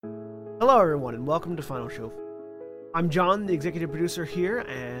Hello everyone and welcome to Final Show. I'm John, the executive producer here,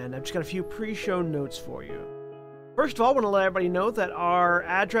 and I've just got a few pre-show notes for you. First of all, I want to let everybody know that our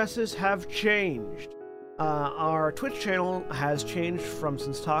addresses have changed. Our Twitch channel has changed from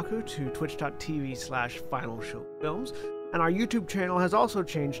Senstaku to twitch.tv/FinalShowFilms, and our YouTube channel has also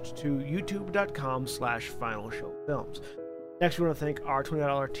changed to youtube.com/FinalShowFilms. Next, we want to thank our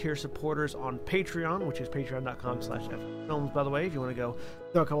 $20 tier supporters on Patreon, which is patreon.com/FFilms, by the way, if you want to go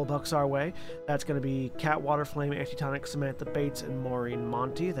throw a couple bucks our way. That's going to be Cat Waterflame, Antitonic, Samantha Bates, and Maureen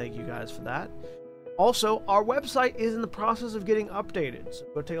Monty. Thank you guys for that. Also, our website is in the process of getting updated, so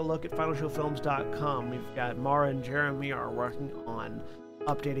go take a look at finalshowfilms.com. We've got Mara and Jeremy are working on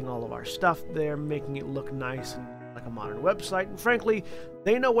updating all of our stuff there, making it look nice and like a modern website, and frankly,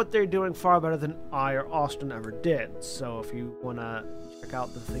 they know what they're doing far better than I or Austin ever did. So if you want to check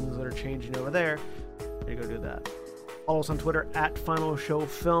out the things that are changing over there, you go do that. Follow us on Twitter at Final Show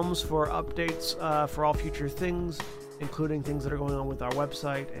Films for updates for all future things, including things that are going on with our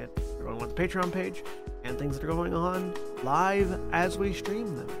website and going on with the Patreon page, and things that are going on live as we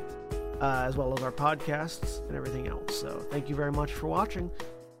stream them, as well as our podcasts and everything else. So thank you very much for watching.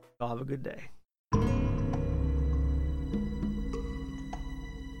 Y'all have a good day.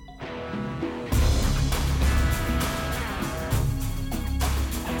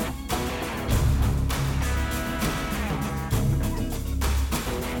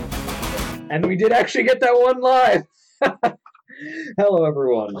 And we did actually get that one live! Hello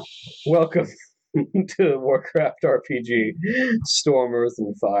everyone. Welcome to Warcraft RPG, Storm, Earth,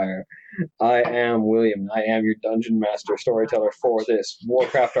 and Fire. I am William, and I am your Dungeon Master storyteller for this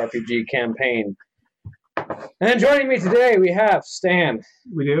Warcraft RPG campaign. And joining me today we have Stan.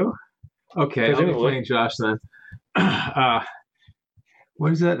 We do? Okay, I'll be playing Josh then.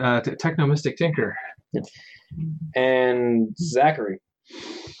 What is that? Techno-Mystic Tinker. And Zachary.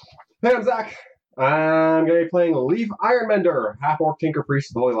 Hey, I'm Zach. I'm going to be playing Leaf Ironmender, Half-Orc Tinker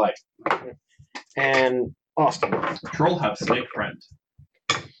Priest of the Holy Light. And Austin. Troll have snake friend.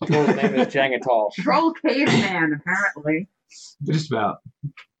 Troll's name is Jang'atal. Troll caveman, apparently. Just about.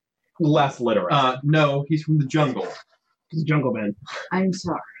 Less literate. No, he's from the jungle. He's a jungle man. I'm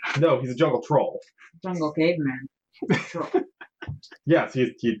sorry. No, he's a jungle troll. Jungle caveman. Troll. Yes,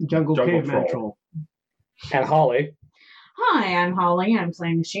 he's Jungle caveman troll. And Holly. Hi, I'm Holly. I'm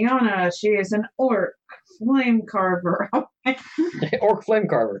playing Sheona. She is an orc flame carver. Orc flame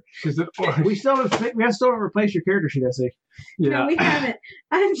carver. She's an orc. We still haven't replaced your character sheet, I see. Yeah. No, we haven't.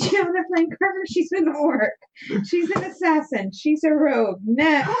 I'm Sheona flame carver. She's an orc. She's an assassin. She's a rogue.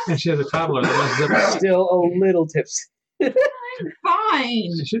 Next. And she has a toddler that messes up. Still a little tipsy. I'm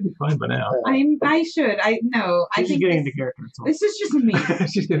fine. She should be fine by now. I should. I She's think getting into character. this is just me.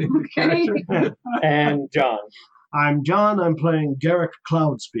 She's getting the Okay. character. And John. I'm John. I'm playing Garruk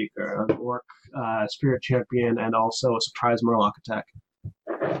Cloudspeaker, an orc spirit champion, and also a surprise Murloc attack.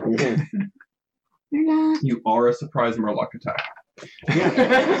 You're not. You are a surprise Murloc attack.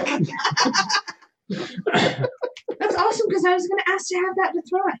 Yeah. That's awesome because I was going to ask to have that to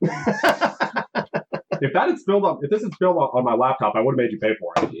throw it. If this is spilled on my laptop, I would have made you pay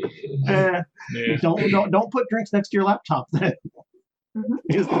for it. Yeah. Don't put drinks next to your laptop then. Mm-hmm.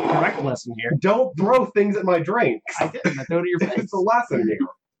 Is the correct lesson here. Don't throw things at my drinks. I didn't. I threw it at your face. It's a lesson here.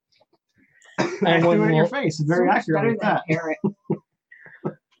 I threw it at your face. It's very So much accurate better with than that. a parrot.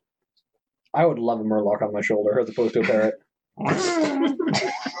 I would love a Murloc on my shoulder as opposed to a parrot.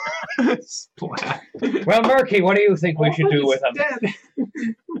 Splat. Well, Murky, what do you think we should do with him?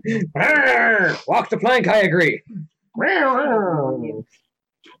 Walk the plank, I agree.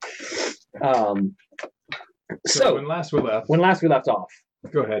 So when last we left, off,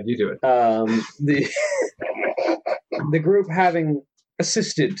 go ahead, you do it. the group having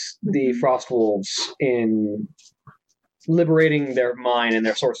assisted the Frostwolves in liberating their mine and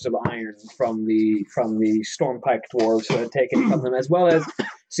their sources of iron from the Stormpike dwarves who had taken from them, as well as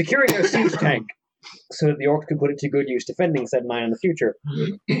securing their siege tank so that the orcs could put it to good use defending said mine in the future.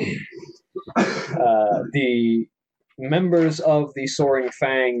 The members of the Soaring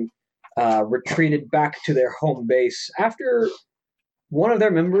Fang retreated back to their home base after one of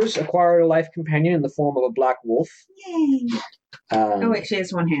their members acquired a life companion in the form of a black wolf. Yay. Oh, wait, she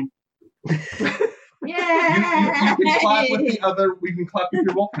has one hand. You Yay! can clap with the other. We can clap with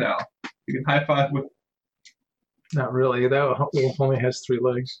your wolf now. You can high five with. Not really. That wolf only has 3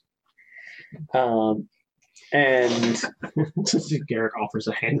 legs. And Garruk offers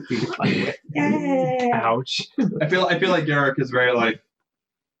a hand for you to play with. Yay! Ouch. I feel like Garruk is very like.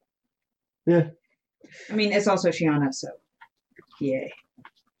 Yeah. I mean, it's also Sheona, so yay.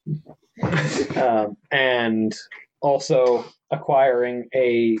 And also acquiring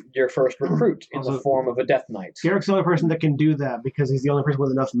your first recruit in the form of a Death Knight. Garruk's the only person that can do that because he's the only person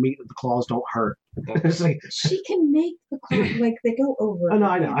with enough meat that the claws don't hurt. It's like, She can make the claws, like, they go over. oh, no,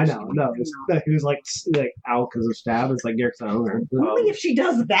 I know. No, it's he was like out because of stab. It's like Garruk's the owner. Only if she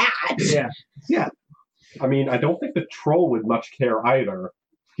does that. Yeah. I mean, I don't think the troll would much care either.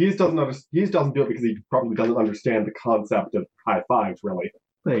 He just doesn't do it because he probably doesn't understand the concept of high fives, really.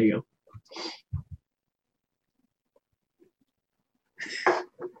 There you go.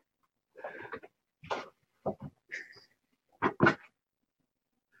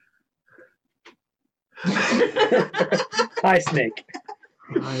 Hi, Snake.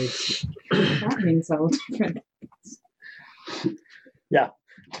 That means so different. Yeah.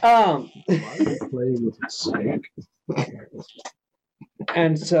 Playing with a snake.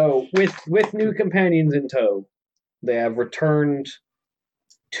 And so, with new companions in tow, they have returned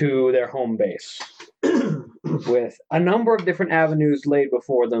to their home base with a number of different avenues laid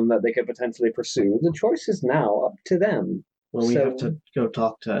before them that they could potentially pursue. The choice is now up to them. Well, we have to go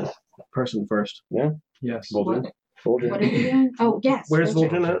talk to a person first. Yeah. Yes. Vol'jin. What are you doing? Oh, yes. Where's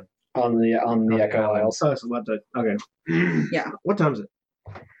Vol'jin at? On the Echo Isles. Oh, so about that. Okay. Yeah. What time is it?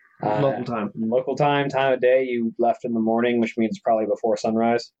 Local time. Local time of day. You left in the morning, which means probably before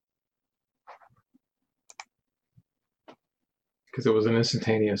sunrise. Because it was an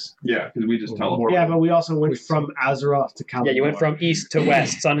instantaneous. Yeah, because we just teleported. Yeah, but we also went from Azeroth to Kalimdor. Yeah, you went from east to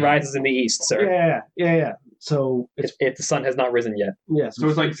west. Sunrise is in the east, sir. Yeah. So The sun has not risen yet. yeah. So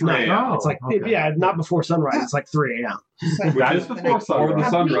it's like 3 a.m. It's like okay. not before sunrise. It's like 3 a.m. Which is before the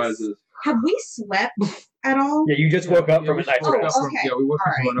sun rises. Have we slept at all? Yeah, you just woke up from a night's Oh, rest. okay. Yeah, we woke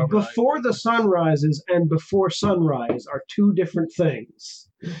up from an overnight. Before the sun rises and before sunrise are two different things.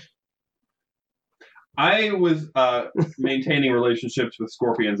 I was maintaining relationships with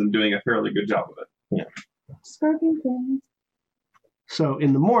scorpions and doing a fairly good job of it. Scorpion thing. So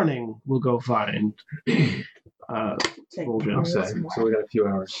in the morning we'll go find Vol'jin. Okay, so we got a few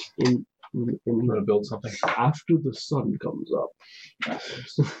hours. In I'm going to build something. after the sun comes up.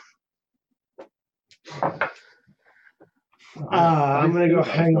 I'm gonna go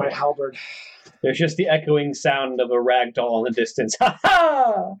hang my halberd. There's just the echoing sound of a ragdoll in the distance. Ha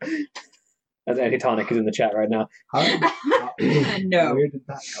ha! As Antitonic is in the chat right now. No. Where did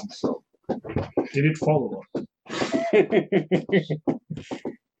that come from? Did it follow us?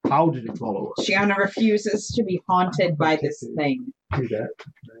 How did it follow us? Sheona refuses to be haunted by this thing. Do that.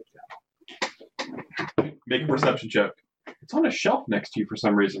 Make a perception check. It's on a shelf next to you for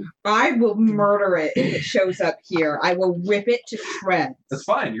some reason. I will murder it if it shows up here. I will rip it to shreds. That's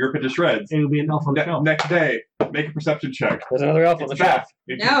fine. You're up to shreds. It'll be an elf on the shelf. Next day, make a perception check. There's another elf on It's the shelf. back.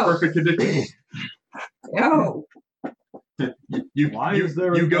 It's No. in perfect condition. No. Why is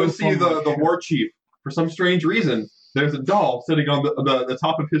there a you go elf see on my the shelf? war chief. For some strange reason, there's a doll sitting on the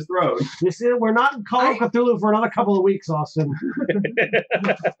top of his throne. You see, we're not in Call of Cthulhu for another couple of weeks, Austin.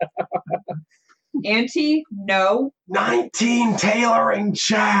 Auntie, no. 19 tailoring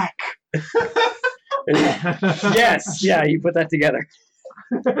check. Yes, yeah, you put that together.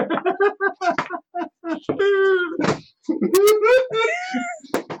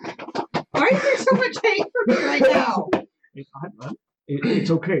 Why is there so much hate for me right now?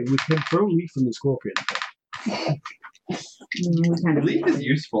 It's okay. We can throw Leaf in the scorpion. Leaf is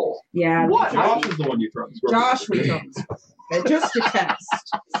useful. Yeah. What? Josh is the one you throw. Josh, we don't. Just a test.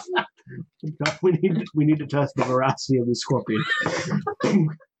 We need to test the veracity of the scorpion.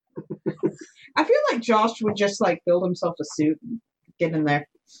 I feel like Josh would just like build himself a suit and get in there.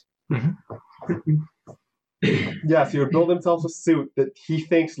 Yes, he would build himself a suit that he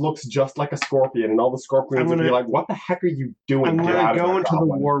thinks looks just like a scorpion, and all the scorpions would be like, "What the heck are you doing?" I'm Get gonna out of go here, into the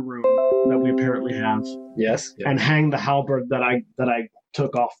goblin." war room that we apparently have Yes. and hang the halberd that I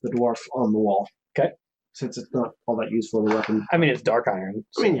took off the dwarf on the wall. Okay. Since it's not all that useful of a weapon. I mean, it's dark iron.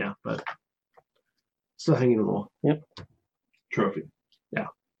 I mean, yeah, but still hanging on the wall. Trophy. Yeah.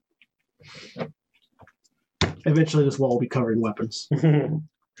 Eventually, this wall will be covered in weapons.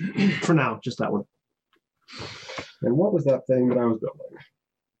 For now, just that one. And what was that thing that I was building?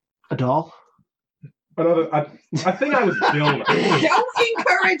 A doll? A thing I was building. Don't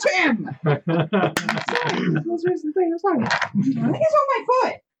encourage him! I think it's on my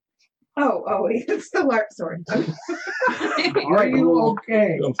foot. Oh, it's the lark sword. Are you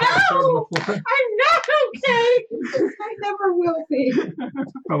okay? No! I'm not okay! I never will be.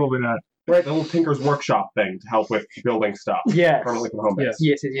 Probably not. Right, the little Tinker's Workshop thing to help with building stuff. Yes. Permanently from home base.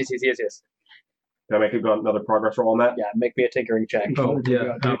 Yes. Can I make another progress roll on that? Yeah, make me a tinkering check. Oh,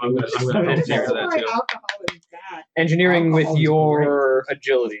 yeah. I'm going to Sorry, volunteer for that, too. alcohol is bad. Engineering with Alcohol is your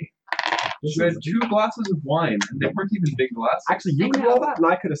agility. You had 2 glasses of wine, and they weren't even big glasses. Actually, you could roll that, and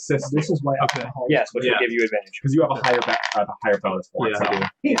I could assist. This is why Okay. alcohol. Yes, which Yeah. will give you advantage. Because you have a higher bonus for it.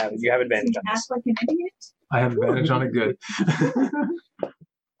 Yeah, So. I do. You have advantage on this. Act like an idiot. I have advantage on it. Good.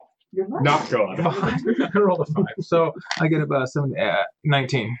 You're right. Not good. I rolled a 5, so I get about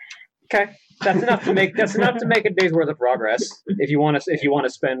 19. Okay, that's enough to make a day's worth of progress. If you want to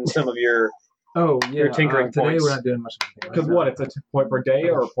spend some of your Oh yeah. Your tinkering today points. we're not doing much. Because what? It's a point per day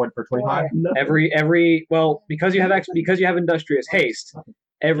or a point per 25? every because you have industrious haste.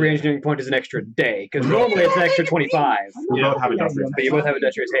 Every engineering point is an extra day because normally it's an extra 25. We both have industrious. But you both have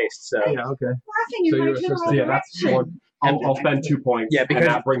industrious haste, so Yeah. Okay. Laughing in So my you're general assisting. Yeah, that's one. I'll spend 2 points. Yeah, because-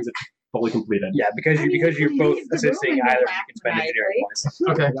 and that brings it fully completed. yeah, because I mean, you're you can both leave the assisting. room and Either go you can spend back engineering nicely.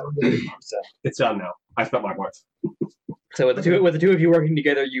 points. Okay. So, It's done now. I spent my points. so with the two of you working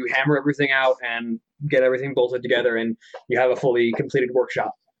together, you hammer everything out and get everything bolted together, and you have a fully completed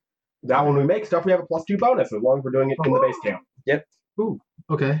workshop. Now, when we make stuff, we have a +2 bonus as long as we're doing it in the base camp.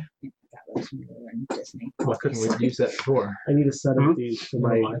 Okay. That was more in Disney. Well, couldn't we use that before? I need a set of Hmm? these for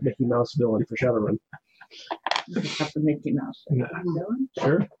my Mickey Mouse villain for Shadowrun. Have the Mickey Mouse. No. Villain?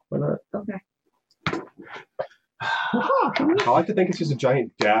 Sure, why not? Okay. I like to think it's just a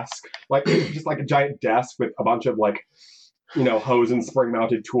giant desk, just like a giant desk with a bunch of hose and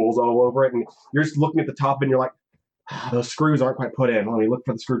spring-mounted tools all over it, and you're just looking at the top, and you're like, those screws aren't quite put in. Let me look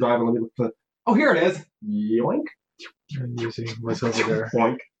for the screwdriver. Let me look for. Oh, here it is. Yoink, I'm using what's over there.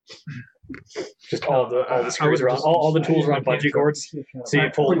 boink. Just all the screws are on, all the tools are on bungee cords. So you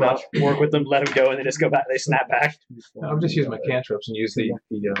pull them out, work with them, let them go, and they just go back. They snap back. I'll just use my cantrips and use the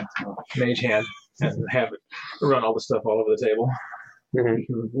mage hand and have it run all the stuff all over the table. Hear a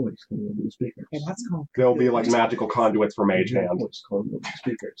voice coming over the speakers. Yeah, that's called. There'll be like magical conduits for mage hand, Voice coming over the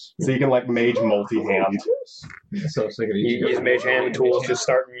speakers. so you can like mage multi-hand. So it's like You use mage hand tools, just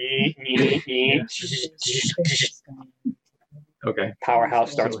start. Okay.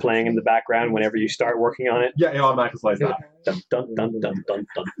 Powerhouse starts playing in the background whenever you start working on it. Yeah, it automatically plays that. Dun dun dun dun dun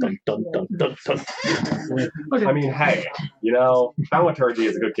dun dun dun dun dun. I mean, hey, thaumaturgy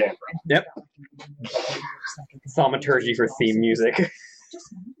is a good cantrip. Yep. Thaumaturgy for theme music.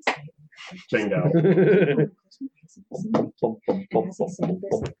 Bingo.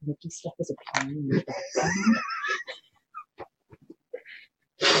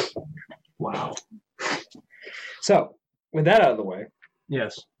 Wow. So, with that out of the way,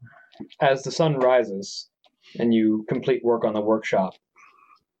 Yes. as the sun rises and you complete work on the workshop,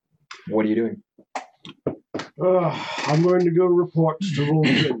 what are you doing? I'm going to go report to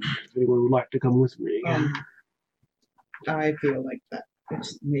Vol'jin. If anyone would like to come with me. I feel like that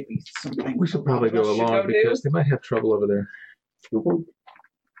is maybe something. We should probably all of go us should along do. because they might have trouble over there.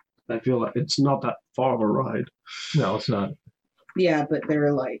 I feel like it's not that far of a ride. No, it's not. Yeah, but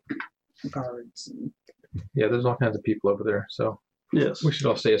they're like guards. And Yeah, there's all kinds of people over there, so Yes. we should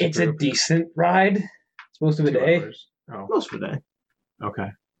all stay as a It's a group. decent ride. It's most of the 2 day. hours. Oh, Most of the day. okay.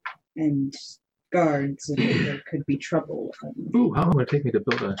 and guards, and there could be trouble. Ooh, how long would it take me to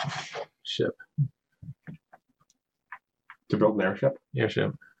build a ship? To build an airship.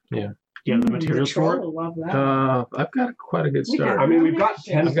 Airship. Yeah, the materials for it. Love that. I've got quite a good We start. I mean, we've got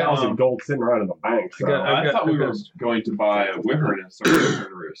Yeah. 10,000 gold sitting around in the bank. So. I've I thought we got- were going to buy a wilderness or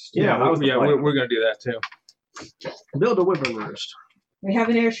a roost. Yeah, that was the plan. we're going to do that too. Build a wyvern roost. We have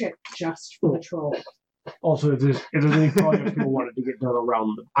an airship just for the troll. Also, if there's any projects people wanted to get done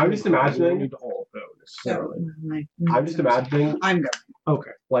around the, I'm just imagining- we don't need to all go So necessarily. I'm just imagining I'm going.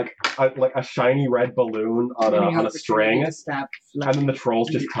 Okay. like a shiny red balloon on Any a string, opportunity to stab and then the troll's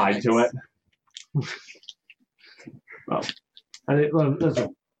just tied to it. And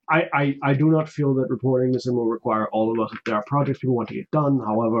listen, I do not feel that reporting this in will require all of us. If there are projects people want to get done,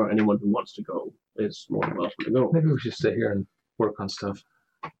 however, anyone who wants to go is more than welcome to go. Maybe we should stay here and work on stuff.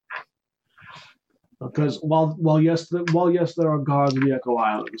 Because while yes, there are guards in the Echo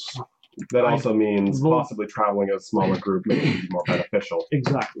Islands. That also means Vol- possibly traveling as a smaller group may be more beneficial.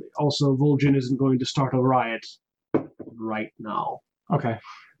 Exactly. Also, Vol'jin isn't going to start a riot right now. Okay.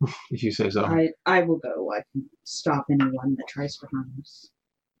 If you say so. I will go. I can stop anyone that tries to harm us.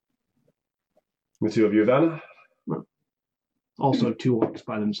 The two of you then? Also, 2 orcs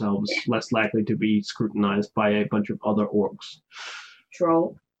by themselves, less likely to be scrutinized by a bunch of other orcs.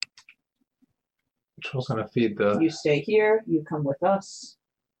 Troll, Troll's going to feed the... you stay here. You come with us.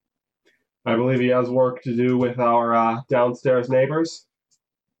 I believe he has work to do with our downstairs neighbors.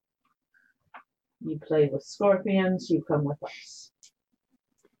 You play with scorpions. You come with us.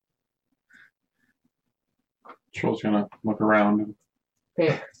 Troll's gonna look around.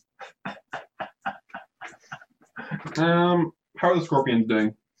 Fair. How are the scorpions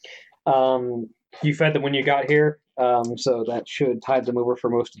doing? You fed them when you got here, so that should tide them over for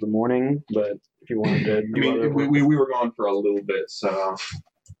most of the morning. But if you wanted to do other work- we were gone for a little bit, so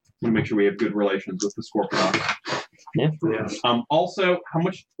we make sure we have good relations with the Scorpion. Yeah. Also, how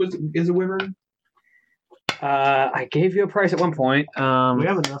much is a wyvern? I gave you a price at one point. We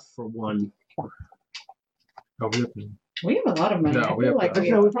have enough for one. We have a lot of money. No, I we feel have like that. we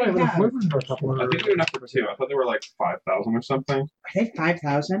No, we have. probably have enough wyverns for a couple I of. think we have enough for 2. I thought they were like 5,000 or something. Are they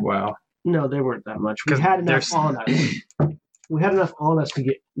 5,000? Wow. No, they weren't that much. We 'Cause had enough there's- on us. We had enough on us to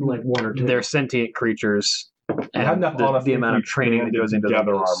get like 1 or 2. They're sentient creatures. We And have enough on us the if amount we of training that banded goes into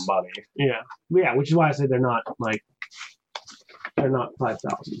together them our is- money. Yeah, which is why I say they're not like they're not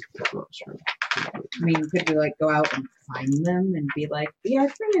 5,000. That's not true. I mean, could we like go out and find them and be like, we are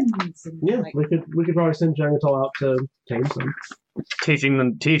friends? And Yeah, like, we could probably send Jang'atal out to tame some. Teaching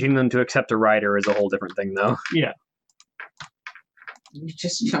them to accept a rider is a whole different thing, though. Yeah, you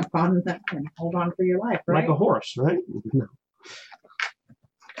just jump on them and hold on for your life, right? like a horse, right? No.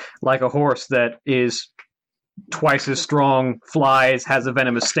 Like a horse that is twice as strong, flies, has a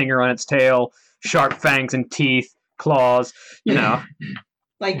venomous stinger on its tail, sharp fangs and teeth, claws. You know,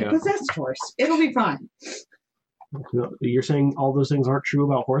 Like Yeah. a possessed horse. It'll be fine. No, you're saying all those things aren't true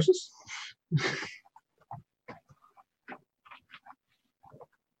about horses?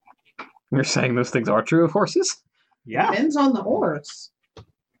 you're saying those things are true of horses. Yeah. Depends on the horse.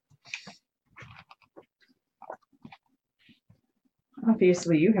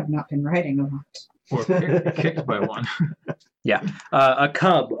 Obviously, you have not been riding a lot. Or kicked by one.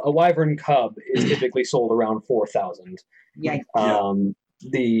 a wyvern cub is typically sold around 4,000. Yikes. How long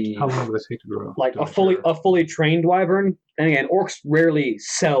would it take to grow? Like a fully trained wyvern, and again, orcs rarely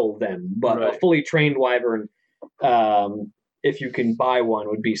sell them, but a Right. fully trained wyvern, if you can buy one,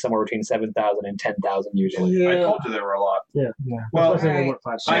 would be somewhere between 7,000 and 10,000 usually. I told you there were a lot. Yeah. Well, That's why I say they Alright. weren't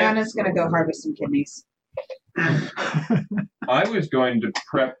 5,000. Shauna's gonna go harvest some kidneys. I was going to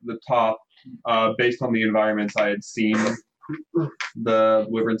prep the top based on the environments I had seen the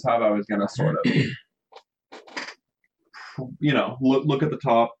wyverns have. I was going to sort of, look at the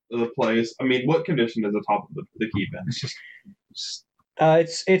top of the place. I mean, what condition is the top of the keep in? It's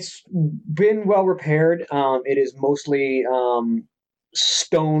just It's been well repaired. It is mostly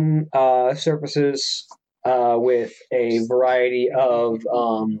stone surfaces with a variety of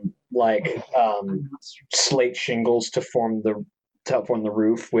slate shingles to form the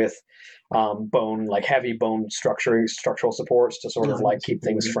roof with bone, like heavy bone structural supports to sort of like keep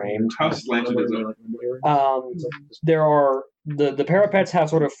things framed. How slanted is it? There are the parapets have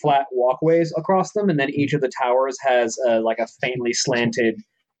sort of flat walkways across them, and then each of the towers has like a faintly slanted,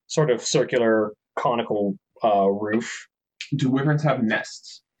 sort of circular conical roof. Do wyverns have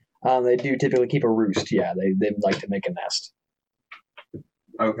nests? They do typically keep a roost. Yeah, they like to make a nest.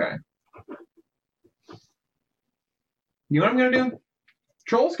 Okay. You know what I'm gonna do?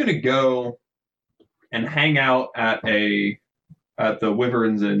 Troll's gonna go and hang out at the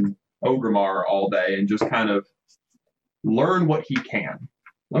wyverns in Ogrimmar all day and just kind of learn what he can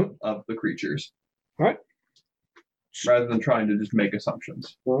of the creatures. All right. Rather than trying to just make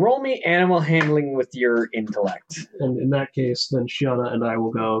assumptions. Roll me animal handling with your intellect. And in that case, then Sheona and I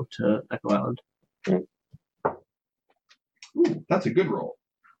will go to Echo Island. Ooh, that's a good roll.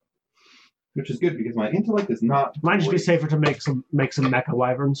 Which is good because my intellect is not. Might just be great. safer to make some mecha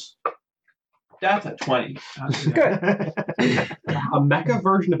wyverns. That's a 20. Good. A mecha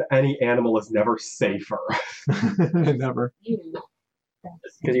version of any animal is never safer. never.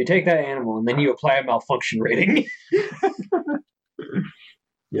 Because you take that animal and then you apply a malfunction rating.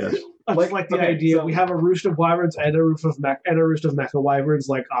 Yes. I just like the idea. so- We have a roost of wyverns and a roost of mecha wyverns,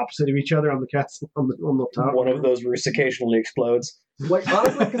 like opposite of each other on the castle on the top. One of those roosts occasionally explodes. Like,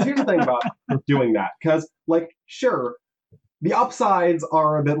 honestly, because here's the thing about doing that. Because, like, sure, the upsides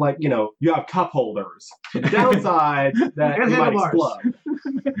are that, like, you have cup holders. The downside that And you might handlebars.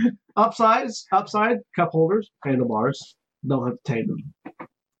 explode. Upside, cup holders, handlebars. Don't have to tame them.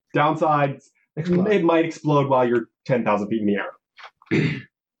 Downsides, Explode. it might explode while you're 10,000 feet in the air.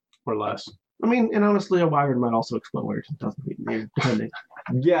 Or less. I mean, and honestly, a wyvern might also explode where you're 10,000 feet in the air, depending.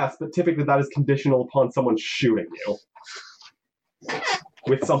 Yes, but typically that is conditional upon someone shooting you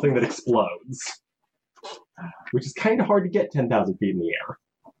with something that explodes. Which is kind of hard to get 10,000 feet in the air.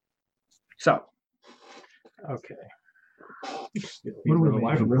 So, Okay. What are we, a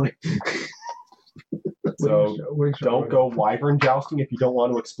wyvern, really? So don't go wyvern jousting if you don't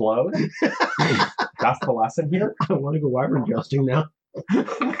want to explode. That's the lesson here. I want to go wyvern jousting now.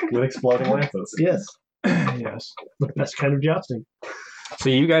 With exploding lances. Yes. Yes. The best kind of jousting. So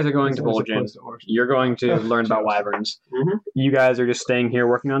you guys are going to That's Vol'jin. opposed to horse. You're going to learn about wyverns. Mhm. You guys are just staying here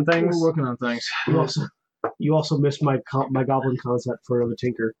working on things. We're working on things. You also missed my goblin concept for the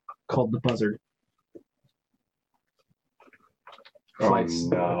tinker called the buzzard. Oh, Flights.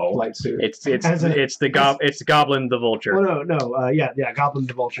 no. Flight suit. It's As a- it's the Goblin the Vulture. Oh no, yeah, Goblin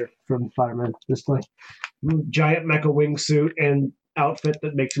the Vulture from Spider-Man. Just like giant mecha wingsuit and outfit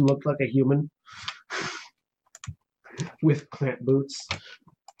that makes him look like a human with clamp boots.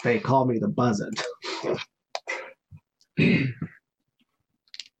 They call me the Buzzard.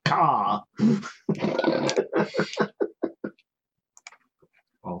 Caw.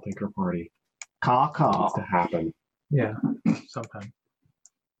 All Tinker Party Caw caw. needs to happen. Yeah, sometime.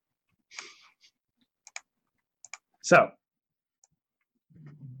 So,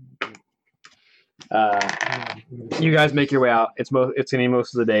 you guys make your way out. It's gonna be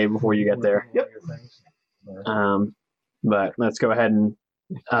most of the day before you get there. Yep. But let's go ahead and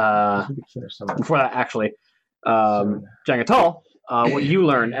Finish some of before that, actually, Jang'atal, what you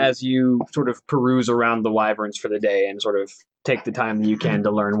learn as you sort of peruse around the wyverns for the day and sort of take the time that you can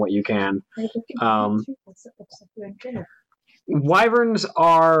to learn what you can. Wyverns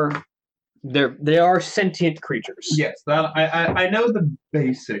are they are sentient creatures. Yes, that I know the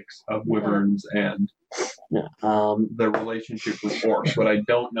basics of wyverns and Yeah. the relationship with orcs. What I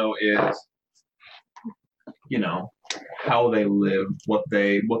don't know is, how they live, what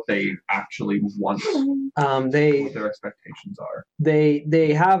they actually want, what their expectations are.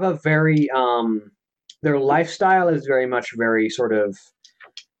 They have a very their lifestyle is very sort of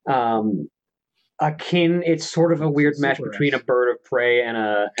akin. It's sort of a weird mesh between a bird of prey and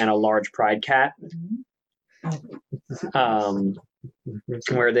a large pride cat.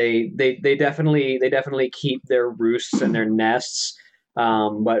 Where they definitely keep their roosts and their nests.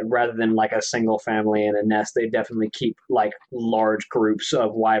 But rather than like a single family in a nest, they definitely keep like large groups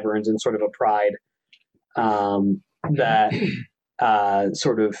of wyverns in sort of a pride that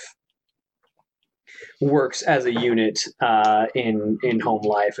sort of works as a unit in home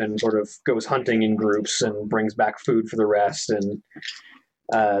life and sort of goes hunting in groups and brings back food for the rest. And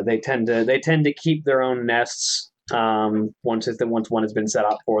they tend to keep their own nests. Once one has been set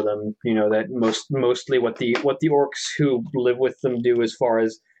up for them, that mostly what the orcs who live with them do as far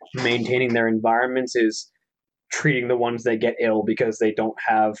as maintaining their environments is treating the ones that get ill because they don't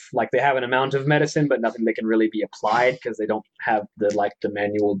have they have an amount of medicine but nothing that can really be applied because they don't have the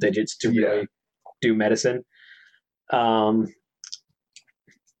manual digits to really do medicine. Mostly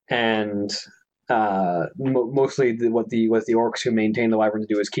what the orcs who maintain the wyverns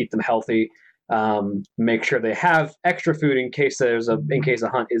do is keep them healthy. Make sure they have extra food in case a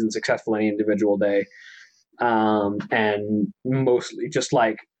hunt isn't successful any individual day, and mostly just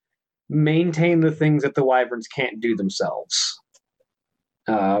maintain the things that the wyverns can't do themselves.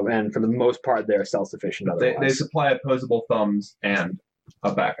 And for the most part, they're self-sufficient. They supply opposable thumbs and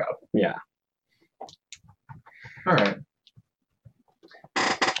a backup. Yeah. All right.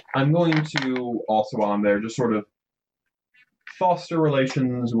 I'm going to also, while I'm there, just sort of foster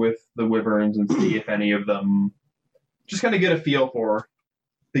relations with the wyverns and see if any of them, just kind of get a feel for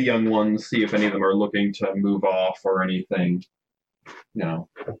the young ones, see if any of them are looking to move off or anything,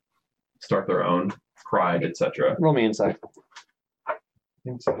 start their own pride, etc. Roll me insight.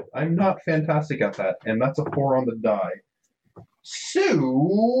 I'm not fantastic at that, and that's a 4 on the die.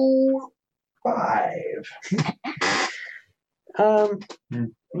 So 5.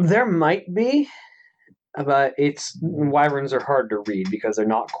 There might be, but wyverns are hard to read because they're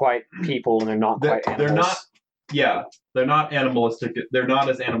not quite people and they're not quite animals. They're not animalistic. They're not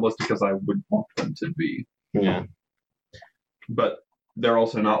as animalistic as I would want them to be. Yeah. But they're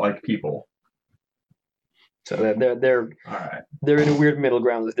also not like people. So they're all right. They're in a weird middle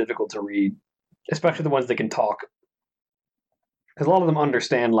ground that's difficult to read, especially the ones that can talk. Because a lot of them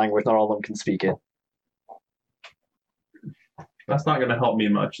understand language, not all of them can speak it. That's not going to help me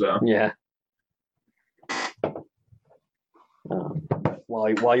much, though. Yeah.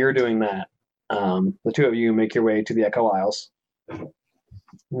 While you're doing that, the two of you make your way to the Echo Isles.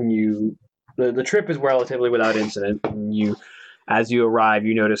 The trip is relatively without incident. As you arrive,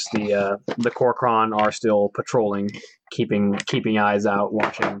 you notice the Korkron are still patrolling, keeping eyes out,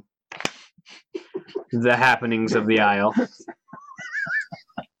 watching the happenings of the Isle.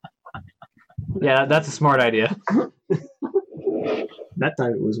 Yeah, that's a smart idea. That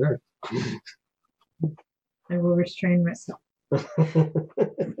time it was her. I will restrain myself.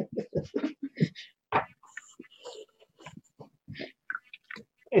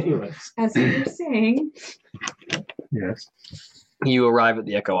 Anyways. As you were saying. Yes. You arrive at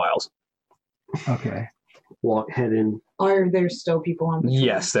the Echo Isles. Okay. head in. Are there still people on patrol?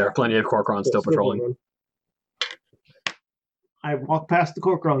 Yes, there are plenty of Corcorons still patrolling. I walk past the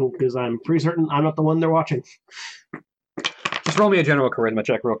Corcoran because I'm pretty certain I'm not the one they're watching. Just roll me a general charisma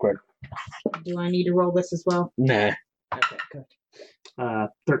check real quick. Do I need to roll this as well? Nah. Okay, good.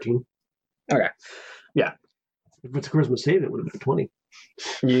 13. Okay. Yeah. If it's a charisma save, it would have been 20.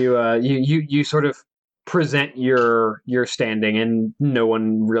 You sort of present your standing, and no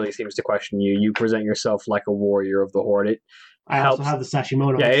one really seems to question you. You present yourself like a warrior of the Horde. I also have the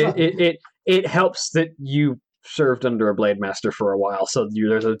Sashimono. Yeah, it helps that you served under a Blade Master for a while, so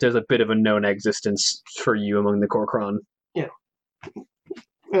there's a bit of a known existence for you among the Corcoran. Yeah.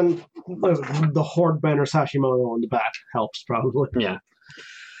 And the Horde banner Sashimono on the back helps probably. Yeah.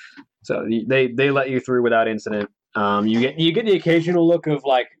 So they let you through without incident. You get the occasional look of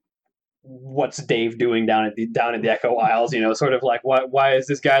like, what's Dave doing down at the Echo Isles? Sort of like, why is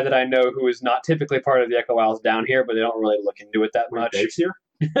this guy that I know who is not typically part of the Echo Isles down here? But they don't really look into it that much. Dave's here.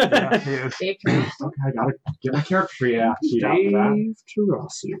 Yeah, he is. Dave, Okay, I gotta get my character sheet out for that. Dave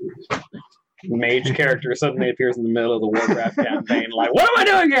Tarasi. Mage character suddenly appears in the middle of the Warcraft campaign, like, what am I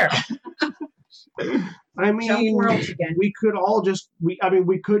doing here? I Jump mean, worlds again. we could all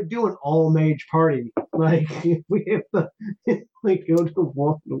we could do an all mage party. Like, if we have go to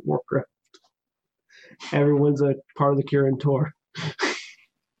Warcraft. Everyone's a part of the Kirin Tor.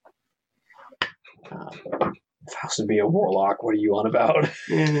 Supposed to be a warlock. What are you on about?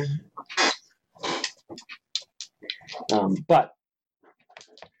 Yeah. But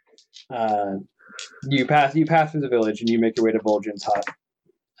you pass through the village and you make your way to Vol'jin's hut.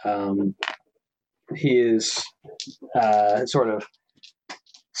 He is sort of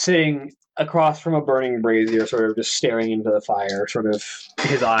sitting across from a burning brazier, sort of just staring into the fire, sort of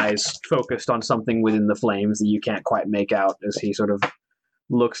his eyes focused on something within the flames that you can't quite make out as he sort of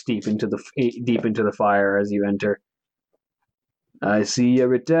looks deep into the fire as you enter. I see you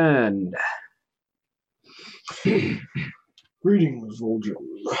returned. Greetings, Vol'jin.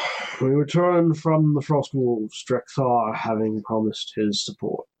 We return from the Frost Wolves, Drexar having promised his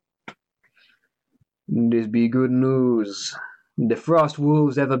support. This be good news. The Frost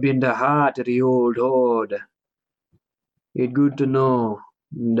Wolves ever been the heart of the old Horde. It's good to know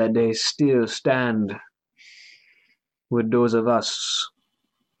that they still stand with those of us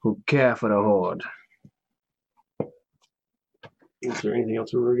who care for the Horde. Is there anything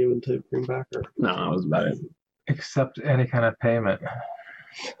else we were given to bring back? Or? No, that was about it. Except any kind of payment.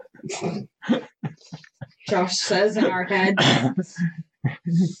 Josh says in our head.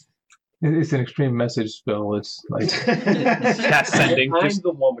 It's an extreme message spell. It's like Cast sending. I'm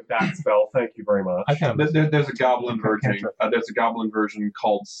the one with that spell. Thank you very much. I kind of There's a goblin version. There's a goblin version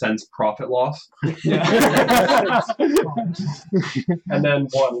called Sense Profit Loss. yeah. And then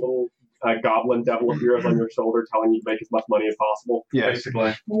one little goblin devil appears on your shoulder telling you to make as much money as possible. Yes.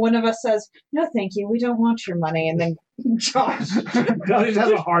 Basically. One of us says, "No, thank you. We don't want your money." And then Josh Josh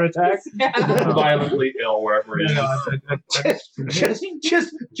has a heart attack. Violently ill wherever he is.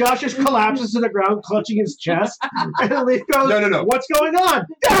 just Josh just collapses to the ground, clutching his chest, and Leaf goes, No. What's going on?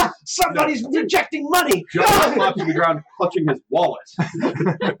 Ah, somebody's rejecting money. Josh clutching the ground, clutching his wallet.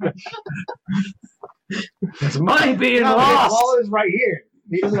 There's money being His lost. wallet is right here.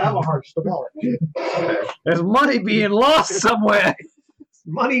 He doesn't have a heart, just a wallet. There's money being lost somewhere.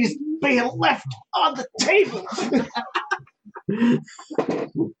 Money's being left on the table.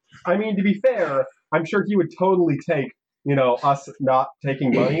 I mean, to be fair, I'm sure he would totally take, us not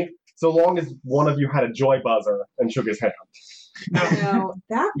taking money, so long as one of you had a joy buzzer and shook his hand. No,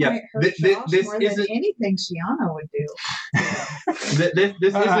 that Yeah, might hurt Josh this more isn't- than anything Sheona would do. This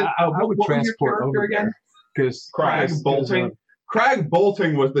isn't. I would what was your transport character over again? there because Crag bolting. Crag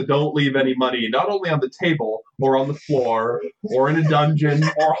bolting was the don't leave any money, not only on the table or on the floor or in a dungeon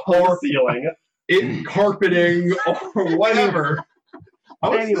or Or ceiling. in carpeting or whatever. How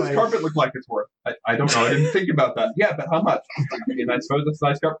much does Anyways. this carpet look like it's worth? I don't know. I didn't think about that. Yeah, but how much? I mean, I suppose it's a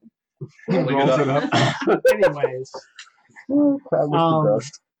nice carpet. Look rolls it it up. up. Anyways,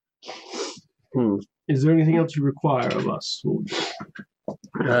 is there anything else you require of us?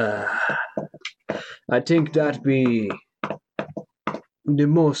 I think that be the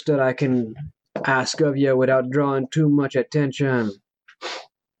most that I can ask of you without drawing too much attention.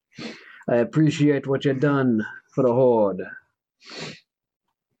 I appreciate what you've done for the Horde.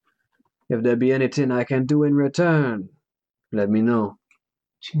 If there be anything I can do in return, let me know.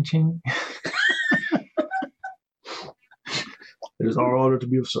 Ching ching. It is our honor to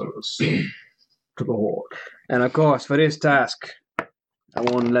be of service to the Horde. And of course, for this task, I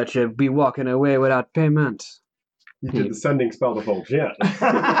won't let you be walking away without payment. You did the sending spell to Vol'jin.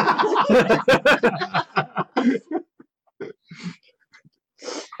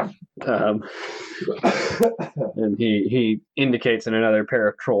 And he indicates, and another pair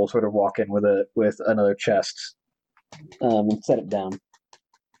of trolls sort of walk in with another chest and set it down.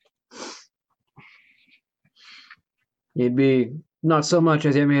 It'd be not so much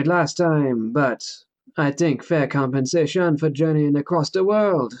as you made last time, but I think fair compensation for journeying across the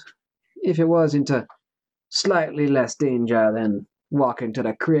world. If it was into slightly less danger than walking to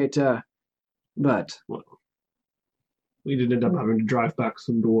the crater, but... Well, we did end up having to drive back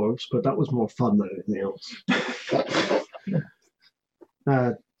some dwarves, but that was more fun than anything else.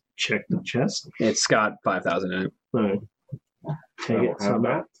 Check the chest. It's got 5,000 in it. Right. Take it. So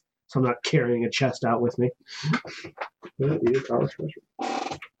I'm not carrying a chest out with me.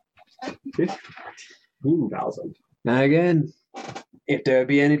 15,000. Again, if there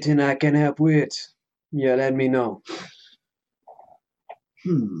be anything I can help with, you let me know.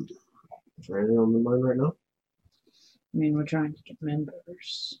 Is there anything on the mind right now? I mean, we're trying to get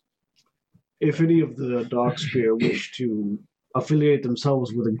members. If any of the Darkspear wish to affiliate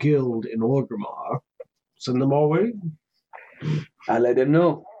themselves with a guild in Orgrimmar, send them our way. I'll let them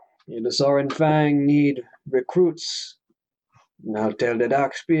know. The Soren Fang need recruits. And I'll tell the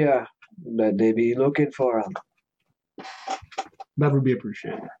Darkspear that they be looking for them. That would be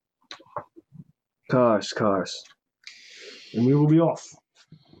appreciated. Course. And we will be off.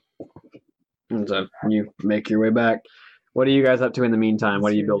 And so you make your way back. What are you guys up to in the meantime?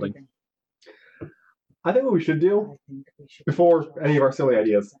 What are you building? I think what we should do, before any of our silly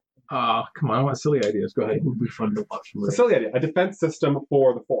ideas, Come on, I want silly ideas. Go ahead. It would be fun to watch. a silly idea, a defense system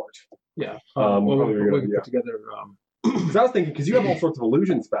for the fort. Yeah. Probably a we good can idea. put together. Because I was thinking, because you have all sorts of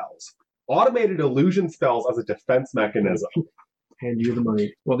illusion spells. Automated illusion spells as a defense mechanism. Hand you the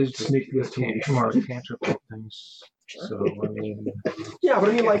money. Well, these just Sneak this to me. more cantrip things. So I mean, Yeah, but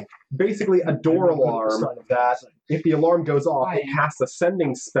I mean, like, basically a door alarm that, if the alarm goes off, it casts a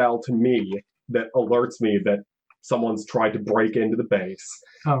sending spell to me that alerts me that someone's tried to break into the base.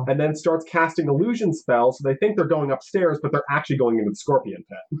 Oh. And then starts casting illusion spells, so they think they're going upstairs, but they're actually going into the scorpion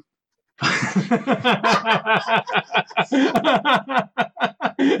pit.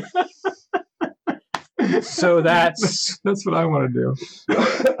 So that's what I want to do.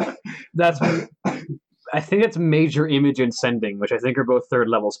 I think it's major image and sending, which I think are both 3rd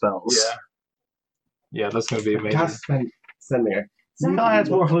level spells. Yeah, that's going to be amazing. Cast sending it. No, that's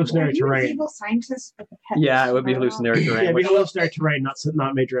more hallucinatory Are you an terrain. evil scientist with a pet? Yeah, it would be hallucinatory Yeah, terrain. it'd be hallucinatory terrain,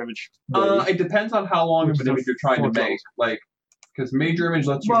 not major image. It depends on how long of an image you're trying to make. Like, because major image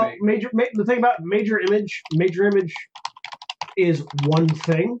lets you Well, make. the thing about major image is one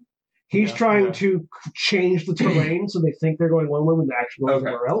thing. He's trying to change the terrain so they think they're going one way when they're actually going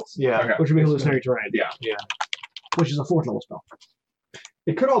somewhere else, Yeah. Okay. which would be hallucinatory terrain. Yeah. Which is a 4th level spell.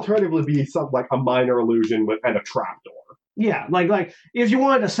 It could alternatively be something like a minor illusion and a trapdoor. Yeah, like if you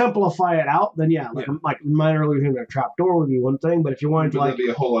wanted to simplify it out, then like minor illusion and a trapdoor would be one thing. But if you wanted to But that'd be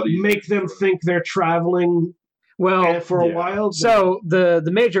a whole lot easier. make them think they're traveling Well, for a while, so the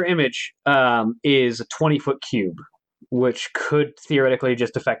major image is a 20-foot cube, which could theoretically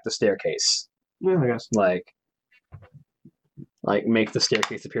just affect the staircase. yeah, I guess. Like make the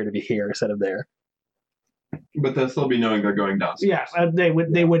staircase appear to be here instead of there. But they'll still be knowing they're going downstairs. Yeah, they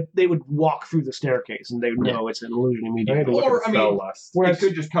would walk through the staircase and they would know it's an illusion I had immediately. to look Or, at I the spell mean, list. Whereas, It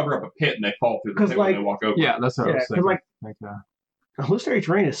could just cover up a pit and they fall through the 'Cause, pit when like- they walk over. Yeah, that's what I was because thinking. hallucinatory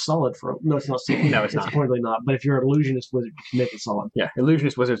terrain is solid for no, it's not. No, it's not. Pointedly not. But if you're an illusionist wizard, you can make it solid. Yeah,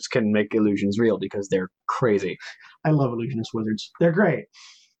 illusionist wizards can make illusions real because they're crazy. I love illusionist wizards. They're great.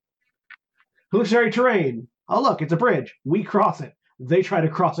 Hallucinatory terrain. Oh look, it's a bridge. We cross it. They try to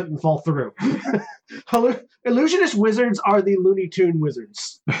cross it and fall through. Illusionist wizards are the Looney Tune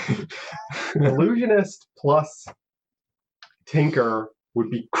wizards. Illusionist plus Tinker would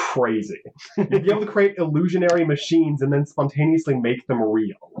be crazy. You'd be able to create illusionary machines and then spontaneously make them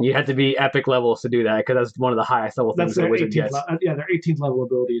real. You had to be epic levels to do that because that's one of the highest level things That's the their wizard 18th gets. their 18th level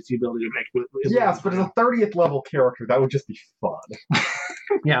ability is the ability to make. Yes, but as a 30th level character, that would just be fun.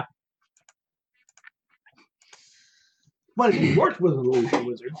 But if you worked with an illusion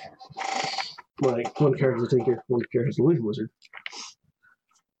wizard, like one character's a tinker, one character's an illusion wizard.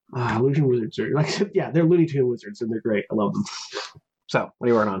 Illusion wizards are they're Looney Tune wizards and they're great. I love them. So, what are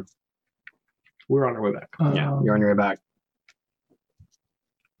you working on? We're on our way back. Yeah, you're on your way back.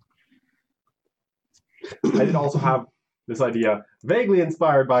 I did also have this idea, vaguely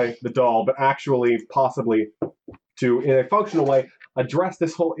inspired by the doll, but actually possibly to, in a functional way, address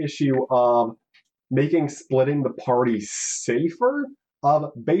this whole issue of making splitting the party safer.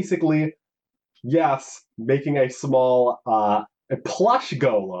 Of basically, yes, making a small a plush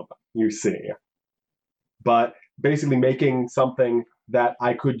golem, you see, but basically making something that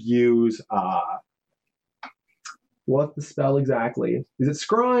I could use. What's the spell exactly? Is it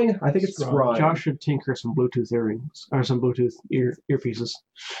scrying? I think it's scrying. Josh should tinker some Bluetooth earrings or some Bluetooth earpieces.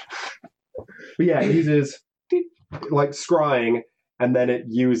 But yeah, it uses like scrying, and then it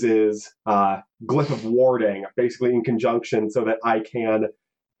uses Glyph of Warding, basically in conjunction, so that I can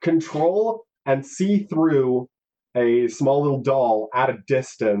control and see through a small little doll at a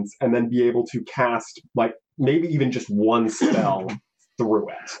distance, and then be able to cast like maybe even just one spell through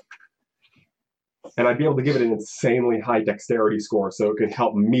it. And I'd be able to give it an insanely high dexterity score, so it could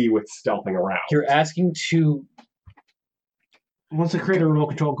help me with stealthing around. You're asking to. Wants to create a remote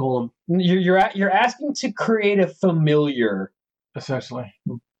control golem. You're asking to create a familiar, Essentially.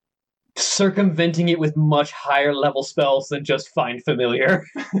 circumventing it with much higher level spells than just find familiar.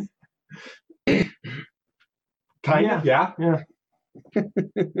 Kind of, yeah.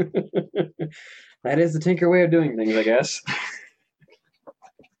 That is the Tinker way of doing things, I guess.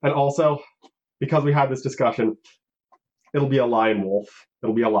 And also, because we had this discussion, it'll be a lion wolf.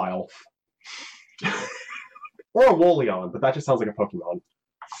 It'll be a Lyle. Or a Woolion, but that just sounds like a Pokemon.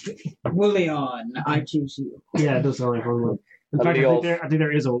 Willion, I choose you. Yeah, it does sound like a Pokemon. In A fact, Leolf. I think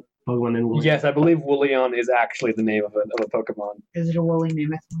there is a Pokemon in Woolion. Yes, I believe Woolion is actually the name of a Pokemon. Is it a woolly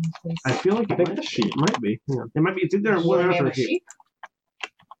mammoth one, please? I feel like I think it's a sheep. it might be. Yeah. It might be. It's either a Woolly Woolion or a mammoth sheep. sheep?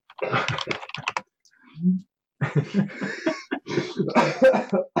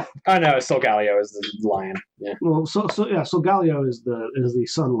 Oh no, Solgaleo is the lion. Yeah. Well, so Galio is the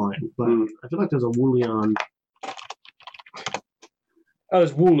sun lion, but I feel like there's a Woolion. Oh,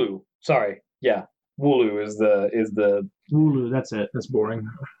 it's Wooloo. Sorry. Yeah. Wooloo is the Wooloo, that's it. That's boring.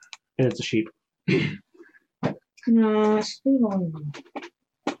 And it's a sheep. No, it's woolly.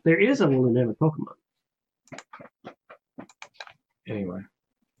 There is a woolly mammoth Pokemon. Anyway.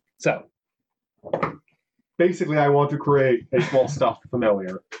 So Basically, I want to create a small stuffed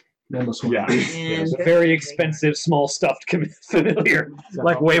familiar. Yeah. it's a very expensive small stuffed familiar.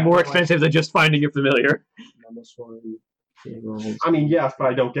 Like way more expensive than just finding your familiar. I mean, yes, but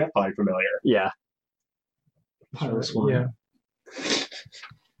I don't get by familiar. Yeah. Yeah.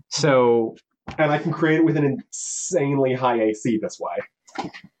 So And I can create it with an insanely high AC this way.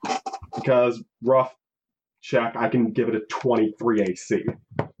 Because rough check, I can give it a 23 AC.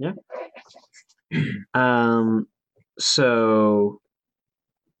 So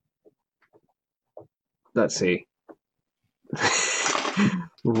let's see.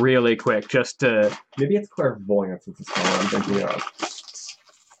 Really quick, just to Maybe it's clairvoyance is the spell I'm thinking of.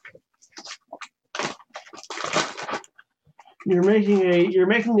 You're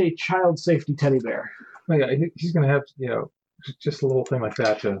making a child safety teddy bear. Oh, yeah, he's going to have, just a little thing like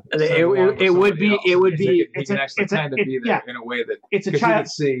that to. it would be He it's can a- actually it's a- kind of it- be there yeah. in a way that It's a because he child. can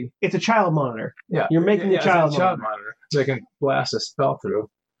see. It's a child monitor. Yeah, You're making a it's child monitor. They can blast a spell through.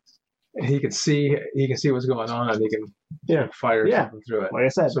 He can see what's going on, and he can fire something through it. Like I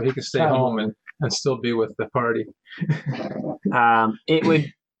said, So he can stay child home monitor. and still be with the party.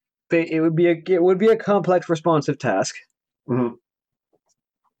 it would be a complex responsive task. Mhm.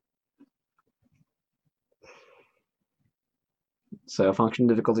 So function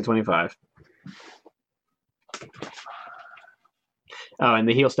difficulty 25. Oh, and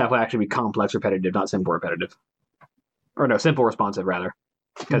the heal staff will actually be complex repetitive, not simple repetitive. Or no, simple responsive rather.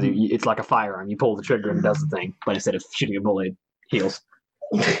 Because it's like a firearm. You pull the trigger and it does the thing. But instead of shooting a bullet, it heals.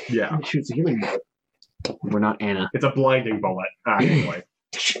 Yeah. it shoots a healing bullet. We're not Anna. It's a blinding bullet, actually.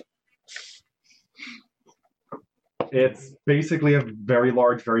 It's basically a very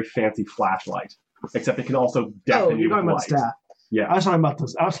large, very fancy flashlight. Except it can also deafen you you're talking with about light. staff. Yeah. I was talking about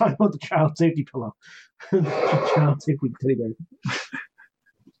this. I was talking about the child safety pillow. Child safety teddy bear.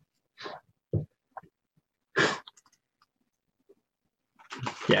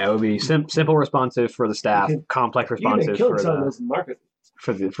 Yeah, it would be simple responsive for the staff, You can- complex You can responsive kill for some of the those in the market.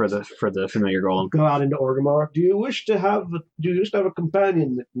 for the familiar golem. Go out into Orgrimmar. Do you wish to have a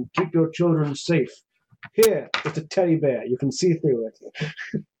companion that can keep your children safe? Here, it's a teddy bear. You can see through it.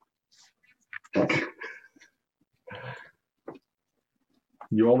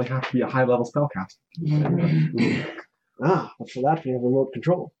 You only have to be a high-level spellcaster. But for that we have remote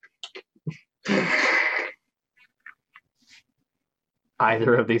control.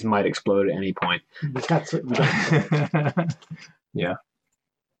 Either of these might explode at any point. That certainly does. Yeah.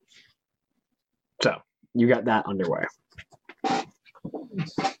 So you got that underway.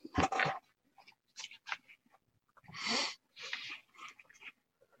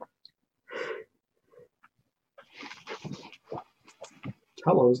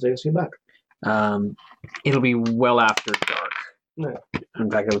 How long does it take us to get back? It'll be well after dark. Yeah. In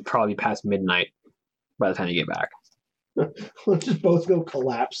fact, it'll probably be past midnight by the time you get back. We'll just both go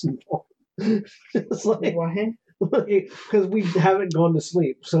collapse and fall. It's like What? because we haven't gone to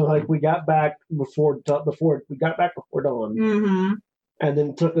sleep, so like we got back before dawn, Mm-hmm. and then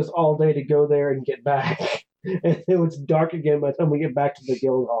it took us all day to go there and get back. And it was dark again by the time we get back to the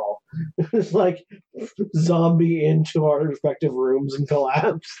guild hall. It's like zombie into our respective rooms and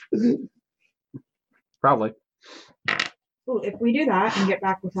collapse. Probably. Well, if we do that and get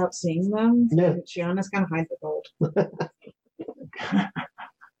back without seeing them, Yeah. Shiona's gonna hide the gold.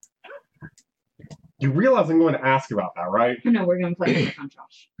 You realize I'm going to ask about that, right? No, we're gonna play a trick on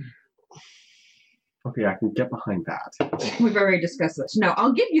Josh. Okay, I can get behind that. We've already discussed this. No,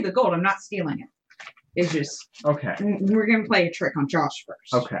 I'll give you the gold. I'm not stealing it. It's just Okay. we're gonna play a trick on Josh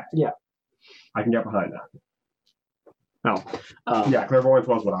first. Okay. Yeah. I can get behind that. Yeah. Clairvoyance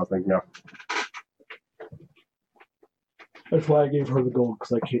was what I was thinking of. That's why I gave her the gold,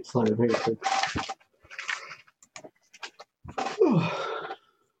 because I can't slide of anything.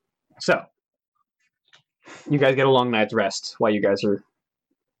 So, you guys get a long night's rest while you guys are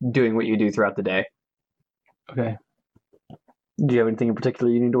doing what you do throughout the day. Okay. Do you have anything in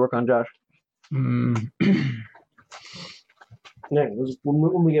particular you need to work on, Josh? Yeah,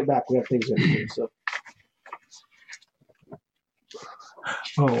 when we get back, we have things to do. So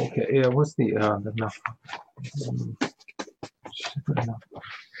Oh, okay. Yeah. What's the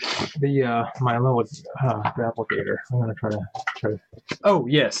my low replicator? I'm gonna try to Oh,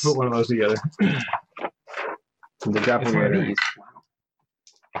 yes. put one of those together. The grappling It's one of rider. these.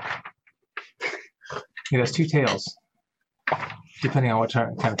 He has two tails, depending on what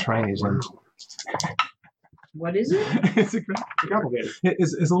kind of terrain he's in. What is it? It's a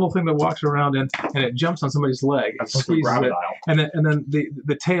it's a little thing that walks around and it jumps on somebody's leg. It squeezes Grab it, dial. and then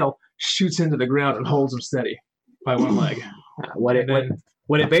the tail shoots into the ground and holds him steady by one leg. What it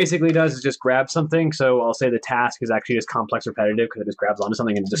basically does is just grab something. So I'll say the task is actually just complex repetitive because it just grabs onto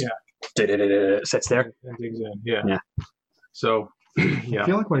something and just sits there. And digs in. Yeah. Yeah. So, I yeah.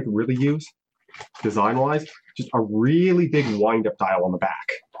 feel like what I could really use, design-wise, just a really big wind-up dial on the back.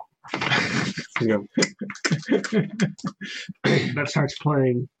 You know, that starts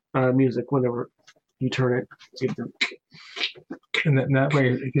playing music whenever you turn it. And that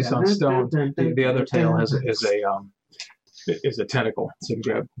way, if he's on stone, the other tail is a tentacle, so you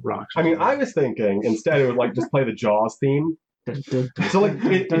grab rocks. I mean, I was thinking instead it would like just play the Jaws theme. So like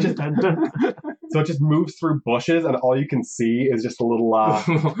it just moves through bushes, and all you can see is just a little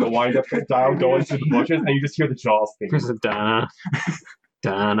the wind-up dial going through the bushes, and you just hear the Jaws theme. Dana,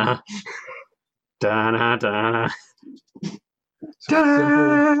 Dana, Dana, Dana.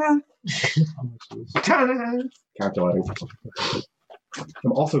 Calculating.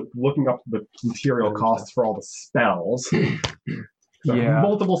 I'm also looking up the material costs for all the spells. There are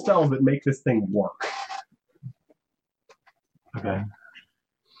multiple spells that make this thing work. Okay.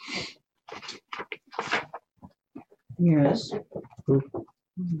 Yes.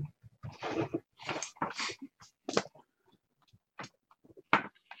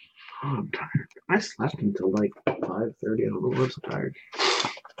 Oh, I'm tired. I slept until like 5:30. I don't know. I'm so tired.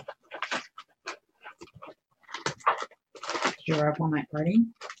 Did you up all night party?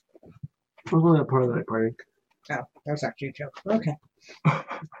 I was only a part of the night party. Oh, that was actually a joke. Okay.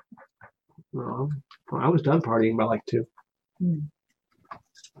 No, I was done partying by like 2.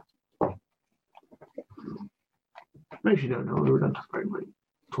 Actually, no, we were done partying by like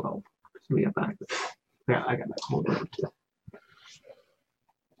 12. So we got back. Yeah, I got back home by 2.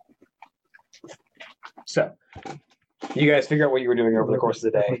 So, you guys figure out what you were doing over the course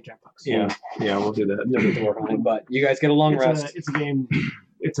of the day. Yeah, we'll do that. Nothing to work on it, but you guys get a long rest. It's a game.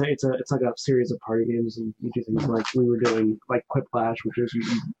 It's like a series of party games, and you do things like we were doing, like Quick Flash, which is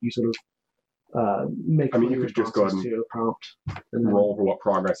you sort of make. I mean, you could just go ahead and to a prompt and then roll for what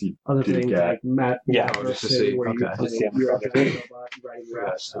progress you other did things get. like Matt. just to see. Where Okay. you're up to the robot, you writing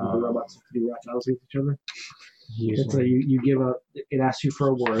raps, and the robots have to do rap battles with each other. It's a, you give a. It asks you for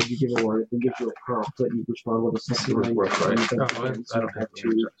a word. You give a word. It gives you a prompt that you respond with a second line. Right. And you Oh, can- I don't have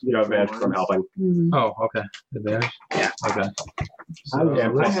to. You have advantage from helping. Oh, okay. Advantage? Yeah. Okay. I, was, Yeah, I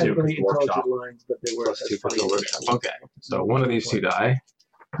plus had 2 really for the intelligent workshop. lines, but they were Plus 2 for the workshop. Okay. So one of these two die.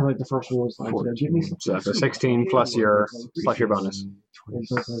 Kind of like the first one was like, give me some. So that's a 16 plus your bonus. And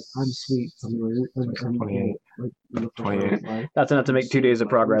so it's like, I'm sweet. I'm 28. Like, 28. That's enough to make 2 days of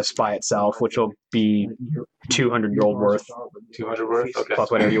progress by itself, which will be 200 gold worth, 200 worth? Okay.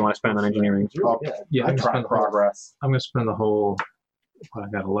 plus whatever you want to spend on engineering. Yeah, I'm Track progress. going to spend the whole. Well, I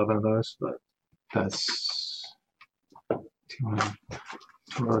got 11 of those, but that's 200.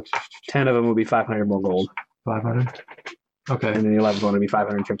 10 of them will be 500 more gold. 500. Okay. And then the 11th one would be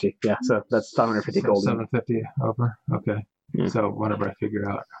 550. Yeah, so that's 550 gold. 750 over. Okay. Yeah. So whatever I figure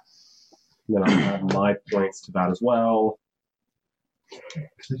out. Then I'll add my points to that as well.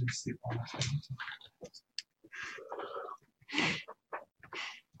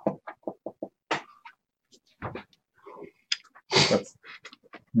 That's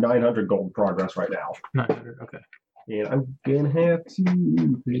 900 gold progress right now. 900. Okay. And I'm gonna have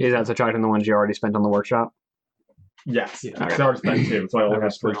to. Is that subtracting the ones you already spent on the workshop? Yes. Yeah. I already spent 2, so I only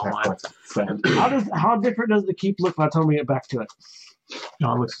have 3 Okay. points to spend. How different does the keep look by the time we get back to it?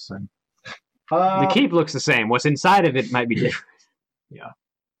 No, it looks the same. The keep looks the same. What's inside of it might be different.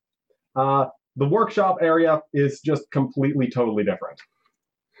 The workshop area is just completely, totally different.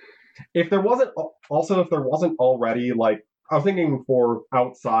 If there wasn't already, like, I was thinking for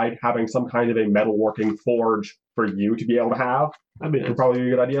outside having some kind of a metalworking forge for you to be able to have. I mean, Would probably be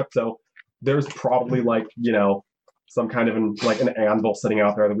a good idea. So there's probably, like, you know, some kind of an anvil sitting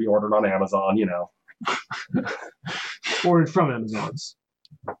out there that we ordered on Amazon, you know. ordered from Amazon's.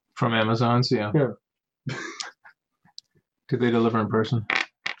 From Amazon's, yeah. Yeah. Do they deliver in person?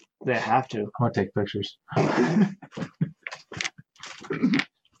 They have to. I want to take pictures.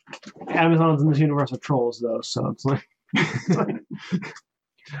 Amazon's in this universe of trolls, though, so it's like.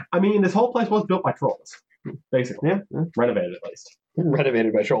 I mean, this whole place was built by trolls, basically. Yeah. Renovated, at least.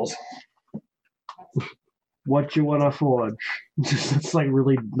 Renovated by trolls. What you want to forge? It's like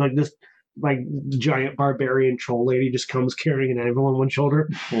really like this, like giant barbarian troll lady just comes carrying an anvil on one shoulder.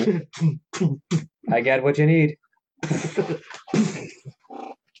 I got what you need.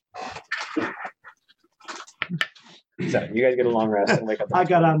 So you guys get a long rest and wake up. I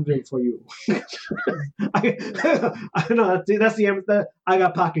got anvil for you. I know that's the I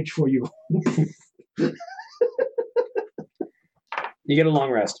got package for you. You get a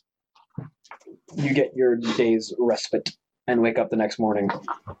long rest. You get your day's respite and wake up the next morning.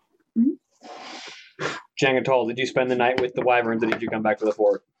 Jang'atal, did you spend the night with the wyverns or did you come back to the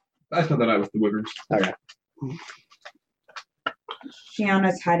fort? I spent the night with the wyverns. Okay.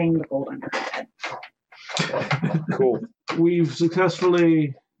 Sheona's hiding the gold under her bed. Cool. We've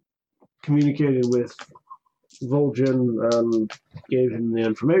successfully communicated with Vol'jin and gave him the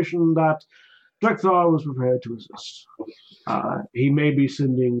information that Drekthar was prepared to assist. He may be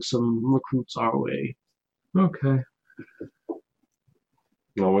sending some recruits our way. Okay.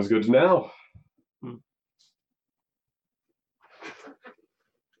 Always good to know.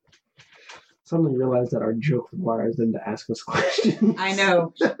 Suddenly realized that our joke requires them to ask us questions. I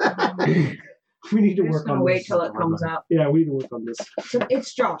know. We need to We're just work gonna on wait this. till it comes up. Yeah, we need to work on this. So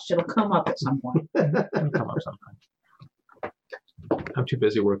it's Josh. It'll come up at some point. It'll come up sometime. I'm too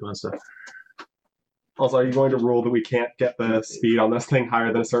busy working on stuff. Also, are you going to rule that we can't get the speed on this thing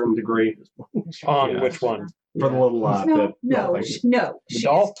higher than a certain degree? On Yeah. which one? For the little, No. thing. The The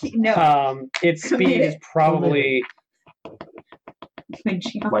doll? No. Its speed is probably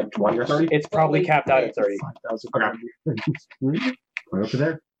Like 20 or 30? it's probably capped out at 30. 5,000. Okay. Right up to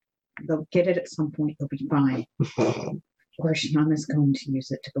there. They'll get it at some point. They'll be fine. Or Shauna's going to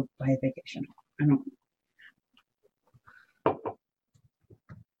use it to go buy a vacation. I don't.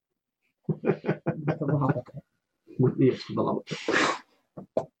 The law of it. Yes, below.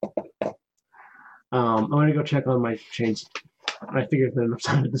 I'm gonna go check on my chains. I figured it's been enough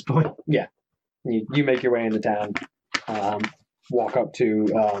time at this point. You make your way into town, walk up to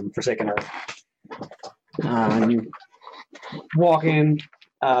Forsaken Earth. You walk in,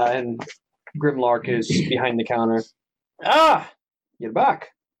 and Grimlark is behind the counter. Ah, you're back.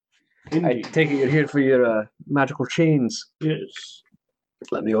 I take it you're here for your magical chains. Yes.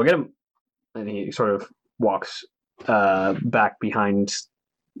 Let me go get them. And he sort of walks back behind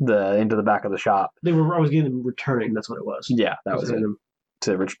into the back of the shop. I was getting them returning. That's what it was. Yeah, that was it. Them.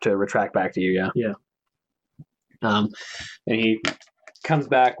 To retract back to you. Yeah. Yeah. And he comes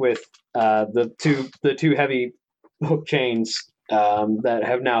back with the two heavy hook chains that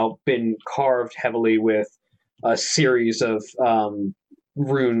have now been carved heavily with a series of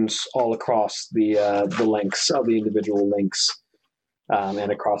runes all across the links of the individual links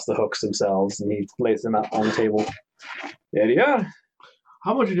and across the hooks themselves. And he lays them out on the table. There you are.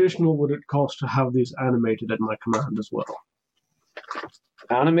 How much additional would it cost to have these animated at my command as well?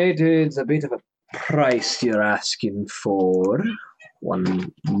 Animated's a bit of a price you're asking for.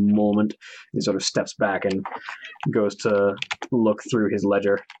 One moment. He sort of steps back and goes to look through his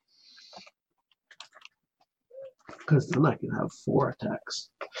ledger. Because then I can have 4 attacks.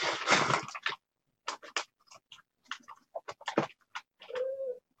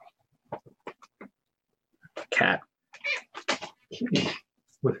 Cat.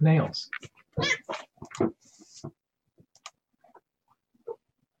 With nails.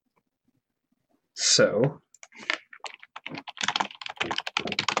 So.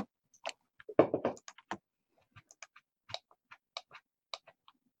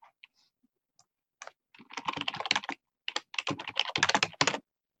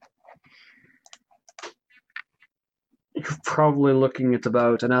 You're probably looking at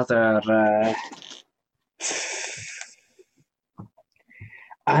about another.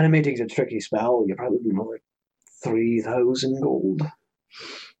 Animating's a tricky spell. You're probably looking over 3,000 gold.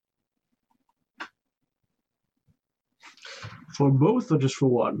 For both or just for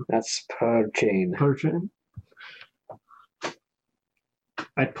one? That's per chain. Per chain?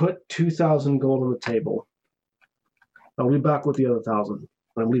 I put 2,000 gold on the table. I'll be back with the other 1,000.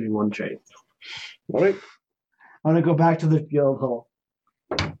 I'm leaving one chain. All right. I'm going to go back to the guild hall.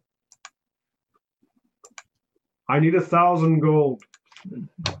 I need 1,000 gold.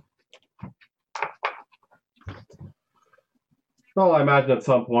 Well, I imagine at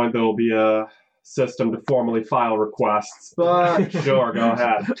some point there will be a system to formally file requests, but sure, go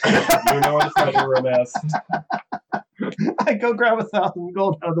ahead. You know where the treasure room is. I go grab 1,000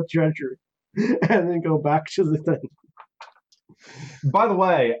 gold out of the treasury and then go back to the thing. By the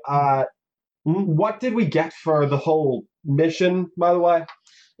way, what did we get for the whole mission, by the way?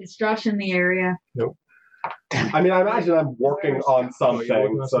 Is Josh in the area? Nope. I mean, I imagine I'm working on something,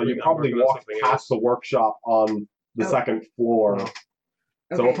 working on so something, you I'm probably working on walked something past else. the workshop on the second floor. Oh.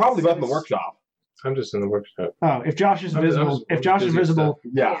 So we're probably both in the workshop. I'm just in the workshop. Oh, if Josh is I was- I visible, was- if Josh is busy visible,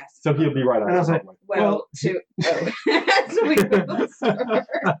 Yeah, Yes. so he'll be right And I was outside. like, Well, so we will start.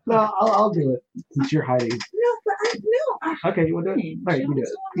 no, I'll do it since you're hiding. No, but Okay, you want to do it? All right, you do it.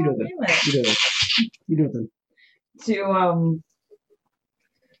 You do it then. You do it. You do it then.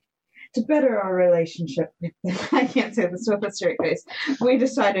 To better our relationship, I can't say this with a straight face. We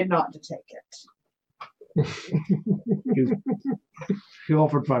decided not to take it. He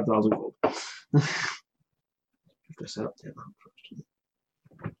offered 5,000 gold. To set up the alarm first.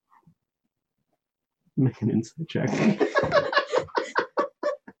 Make an insight check.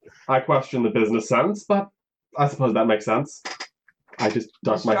 I question the business sense, but I suppose that makes sense. I just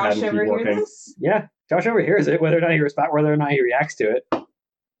duck Does my head Josh and ever keep hear working. this? Yeah, Josh overhears it. Whether or not he reacts to it.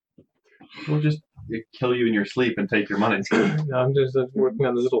 We'll just kill you in your sleep and take your money. No, I'm just working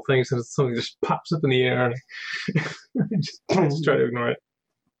on the little things, and something just pops up in the air, and I just try to ignore it.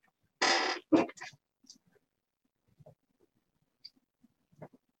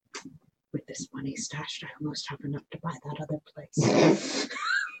 With this money stashed, I almost have enough to buy that other place.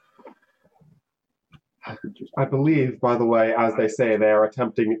 I believe, by the way, as they say, they are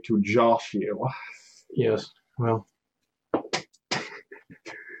attempting to josh you. Yes. Well,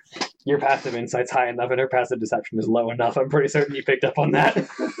 Your passive insight's high enough, and her passive deception is low enough. I'm pretty certain you picked up on that.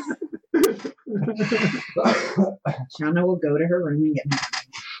 Shauna will go to her room and get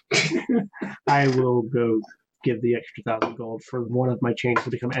money. I will go give the extra 1,000 gold for one of my chains to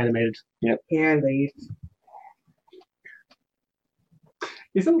become animated. Here, leave.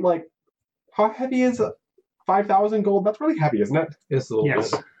 Isn't like how heavy is 5,000 gold? That's really heavy, isn't it? it's a little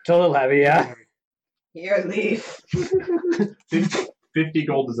Yes. bit. It's a little heavy, yeah. Here, leave. 50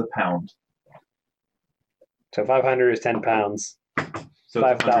 gold is a pound. So 500 is 10 pounds. So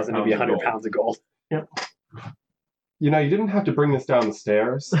 5,000 would be 100 gold. pounds of gold. You know, you didn't have to bring this down the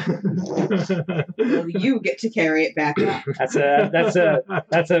stairs. Well, you get to carry it back up. That's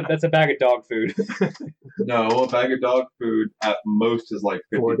a bag of dog food. No, a bag of dog food at most is like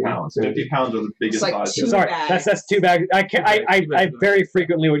 50 40. pounds. 50 pounds are the biggest It's like size. two Sorry, bags. that's 2 bags. I very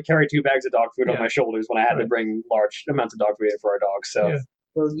frequently would carry 2 bags of dog food on Yeah. my shoulders when I had to Right. bring large amounts of dog food in for our dogs. So Yeah.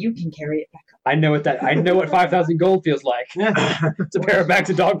 Well, you can carry it back up. I know what 5,000 gold feels like. It's a pair of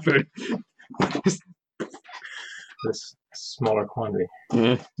bags of dog food. This smaller quantity.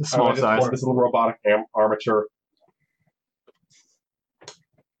 Small I just size. want this little robotic armature.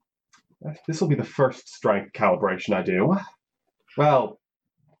 This will be the first strength calibration I do. Well,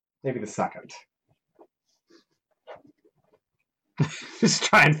 maybe the second. Just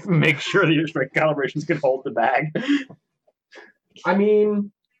try and make sure that your strength calibrations can hold the bag. I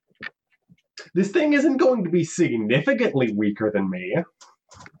mean, this thing isn't going to be significantly weaker than me.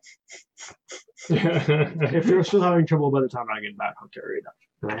 If you're still having trouble by the time I get back, I'll carry it up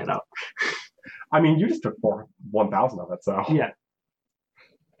and I head out. I mean, you just took 1,000 of it, so. Yeah.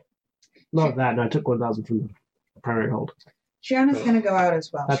 Not that, and I took 1,000 from the primary hold. Shauna's going to go out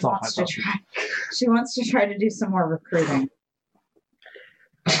as well. That's She all wants to 5,000. try. She wants to try to do some more recruiting.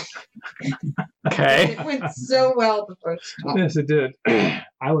 Okay. It went so well the first time. Yes, it did.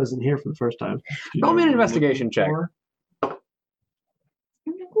 I wasn't here for the first time. Roll me an investigation check. I have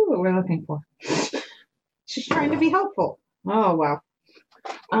no clue what we're looking for. She's trying to be helpful. Oh wow.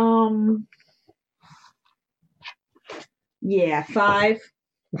 Yeah, 5.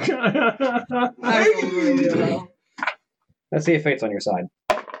 I rolled really low. Let's see if fate's on your side.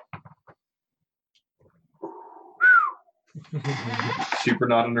 Super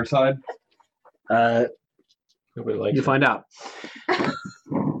not on her side. Nobody likes You it. find out.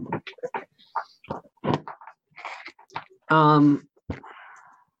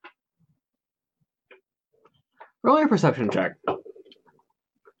 Roll your perception check. Let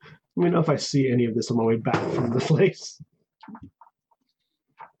me know if I see any of this on my way back from the place.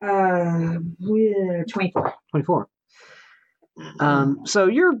 24. 24. So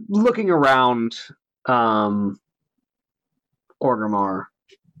you're looking around Orgrimmar,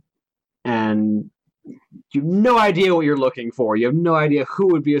 and you have no idea what you're looking for. You have no idea who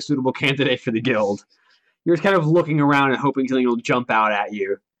would be a suitable candidate for the guild. You're just kind of looking around and hoping something will jump out at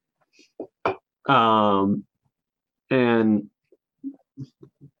you. And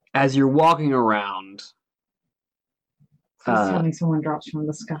as you're walking around, Please tell me someone drops from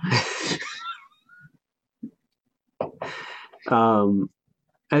the sky.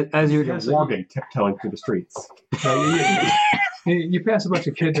 as you're Walking, tiptoeing through the streets. You pass a bunch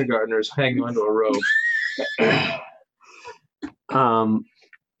of kindergartners hanging onto a rope.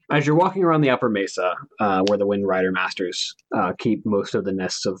 As you're walking around the upper mesa, where the Wind Rider Masters keep most of the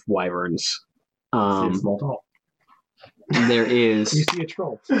nests of wyverns, See a small doll. there is You see a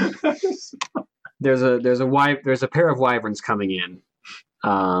troll. there's a pair of wyverns coming in,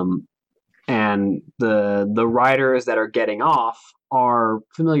 and the riders that are getting off are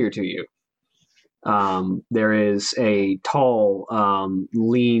familiar to you. There is a tall,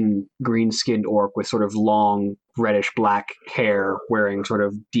 lean, green-skinned orc with sort of long, reddish-black hair, wearing sort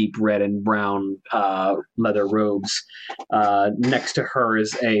of deep red and brown leather robes. Next to her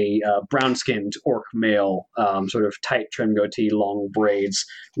is a brown-skinned orc male, sort of tight trim goatee, long braids,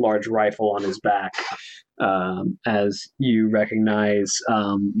 large rifle on his back. As you recognize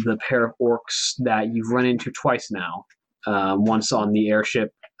the pair of orcs that you've run into twice now, once on the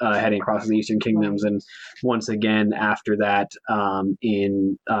airship heading across the Eastern Kingdoms, and once again after that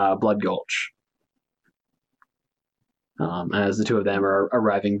in Blood Gulch, as the two of them are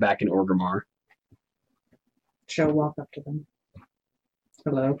arriving back in Orgrimmar. She'll walk up to them.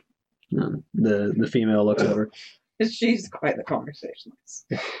 Hello. The female looks over. She's quite the conversationalist.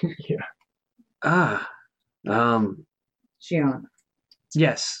 Sheona.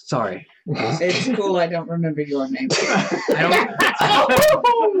 Yes, sorry. It's cool I don't remember your name.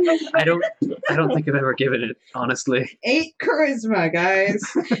 I don't think I've ever given it, honestly. 8 charisma, guys.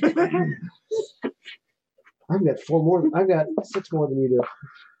 I've got 4 more. I've got 6 more than you do.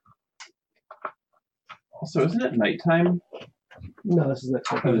 Also, isn't it nighttime? No, this is next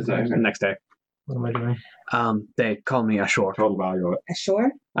week. Oh, is that- The next day. What am I doing? They call me Ashur. Total value of it.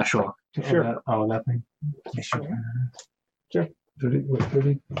 Ashore? Ashur. Sure. Nothing. Ashore. Sure. 30, what,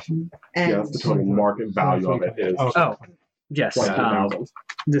 30? And Yeah, that's the total market value of it is. Oh, yes. 22,000.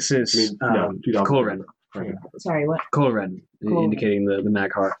 This is no, 2,000. Colren. sorry, what? Colren, indicating the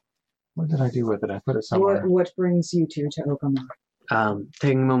Maghar. What did I do with it? I put it somewhere. What brings you two to Okamar?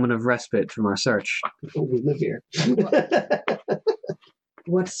 Taking a moment of respite from our search. Oh, we live here.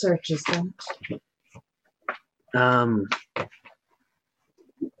 What search is that?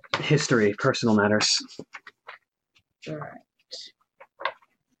 History, personal matters. Alright.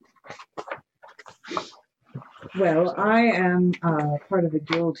 Well, I am part of a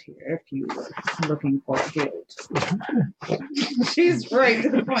guild here, if you were looking for a guild. She's right to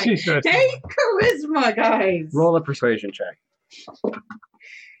the point. She's right. Hey, charisma, guys! Roll a persuasion check.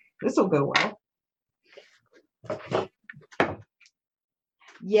 This'll go well.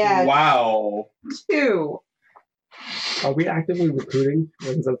 Yeah, Wow. 2. Are we actively recruiting?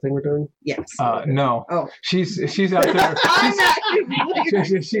 Like, is that the thing we're doing? Yes. No. Oh. She's out there. I'm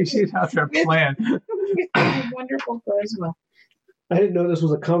actively She's out there playing. wonderful charisma. I didn't know this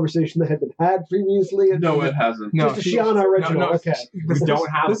was a conversation that had been had previously. No, it hasn't. No, Just a Sheona original. Okay. We don't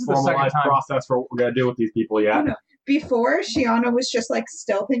have a this is the second formalized time. process for what we're going to do with these people yet. Oh, no. Before, Sheona was just like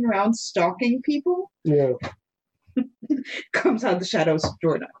stealthing around, stalking people. Yeah. Comes out of the shadows,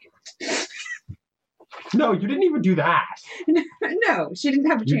 Jordan. No, you didn't even do that. No, she didn't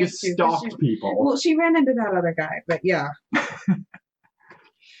have a You chance just to. 'cause stalked she- people. Well, she ran into that other guy, but yeah.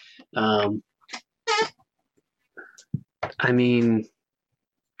 I mean,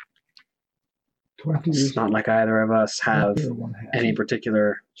 it's not like either of us have any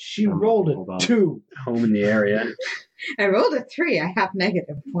particular She rolled Hold a on. 2. home in the area. I rolled a 3. I have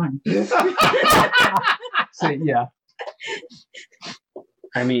 -1. So, yeah.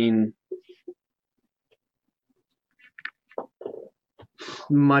 I mean,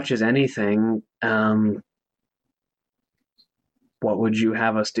 much as anything, What would you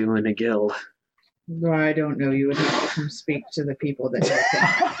have us do in a guild? I don't know. You would have to come speak to the people that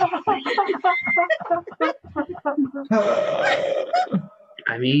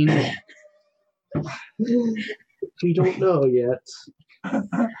I mean, We don't know yet.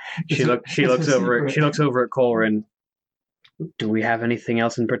 she looks over at Colrin. Do we have anything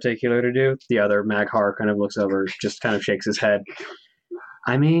else in particular to do? The other Maghar kind of looks over, just kind of shakes his head.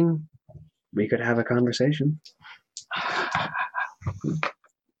 I mean, we could have a conversation.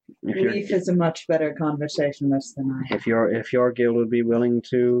 Leaf is a much better conversationalist than I am. If your guild would be willing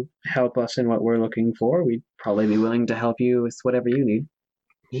to help us in what we're looking for, we'd probably be willing to help you with whatever you need.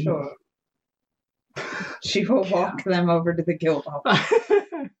 Sure. She will walk them over to the guild office.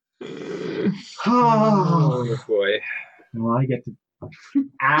 Oh, boy. well, I get to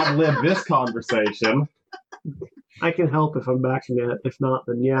ad-lib this conversation. I can help if I'm backing it. If not,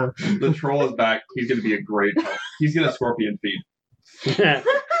 then yeah. The troll is back. He's going to be a great help. He's going to scorpion feed.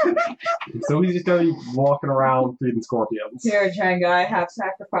 So he's just going to be walking around feeding scorpions. Here, Jenga, I have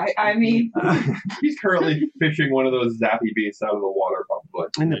sacrificed. I mean, He's currently fishing one of those zappy beasts out of the water, probably.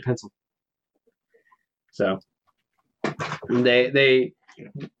 And the pencil. So they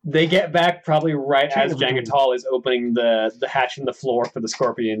get back probably right as Jang'atal is opening the hatch in the floor for the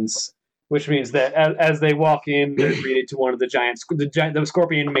scorpions, which means that as they walk in, they're greeted to one of the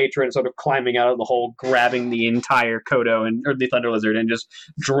scorpion matron sort of climbing out of the hole, grabbing the entire Kodo or the Thunder Lizard and just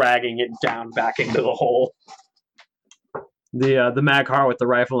dragging it down back into the hole. The Maghar with the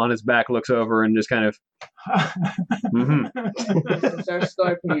rifle on his back looks over and just kind of this is our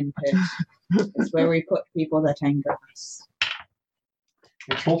scorpion pit. It's where we put people that anger us.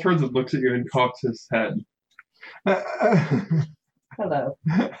 The troll turns and looks at you and cocks his head. Hello.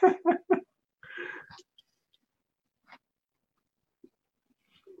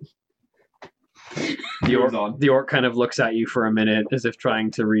 The orc kind of looks at you for a minute as if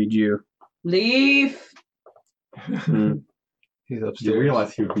trying to read you. Leaf. He's upstairs. You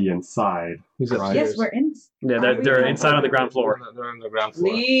realize he would be inside. He's upstairs. Yes, we're in. Yeah, they're inside on the ground floor. They're on the ground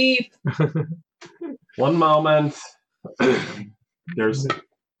floor. Leaf. One moment. There's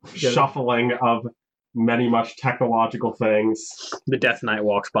shuffling of many much technological things. The Death Knight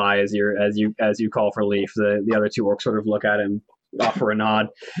walks by as you call for Leaf. The other two orcs sort of look at him, offer a nod.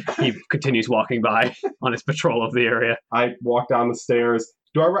 He continues walking by on his patrol of the area. I walk down the stairs.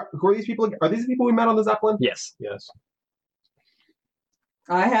 Who are these people? Are these the people we met on the Zeppelin? Yes. Yes.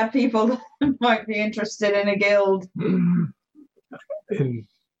 I have people that might be interested in a guild.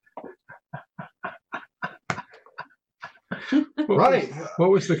 Right. What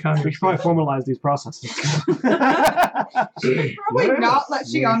was the We conversation? should probably formalize these processes. Probably not let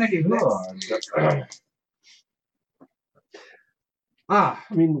Sheona do this. I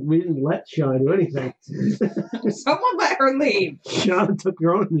mean, we didn't let Sheona do anything. Someone let her leave. Sheona took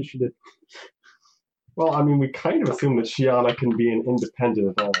your own initiative. Well, I mean, we kind of assume that Sheona can be an independent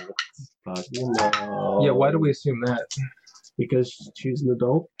adult, but you know. Yeah, why do we assume that? Because she's an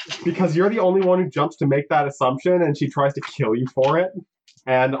adult. Because you're the only one who jumps to make that assumption, and she tries to kill you for it.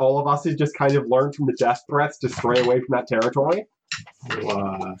 And all of us have just kind of learned from the death threats to stray away from that territory.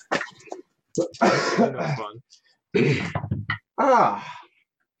 Wow. Kind of fun.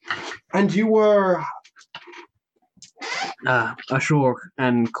 And you were Ashur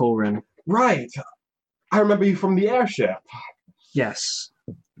and Colrin. right. I remember you from the airship. Yes.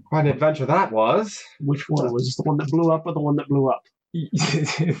 Quite an adventure that was. Which one? Was this the one that blew up or the one that blew up?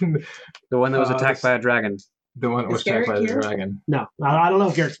 The one that was attacked by a dragon. The one that was Is attacked by Garruk the here? dragon. No. I don't know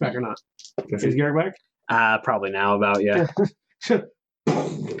if Garrick's back or not. Is Garrick back? Probably now about, yeah.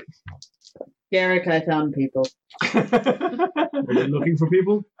 Garruk, I found people. Are you looking for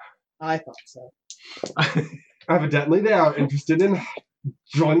people? I thought so. Evidently, they are interested in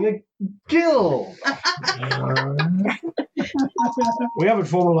joining a guild. We haven't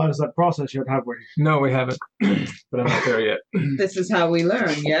formalized that process yet, have we? No, we haven't. But I'm not there yet. This is how we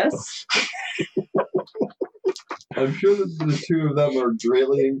learn, yes? I'm sure that the two of them are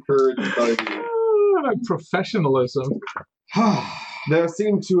greatly encouraged by you. Professionalism. There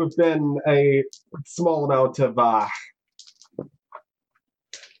seemed to have been a small amount of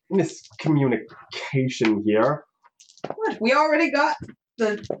miscommunication here. What? We already got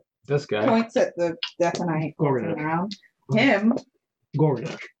the This guy. points at the Death and I Gorgon. around. Him.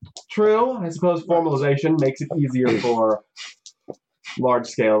 Gorgon. True, I suppose formalization makes it easier for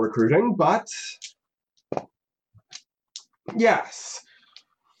large-scale recruiting, but yes.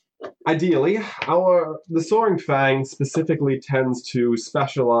 Ideally, the Soaring Fang specifically tends to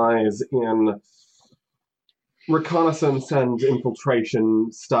specialize in reconnaissance and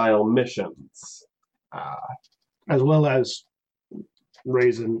infiltration style missions. As well as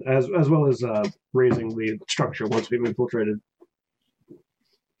raising as well as raising the structure once we've infiltrated.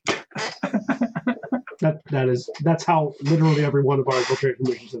 That's how literally every one of our infiltration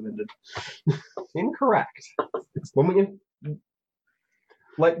missions have ended. Incorrect. When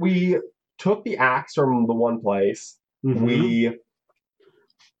we took the axe from the one place, we.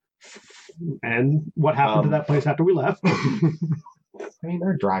 And what happened to that place after we left? I mean, there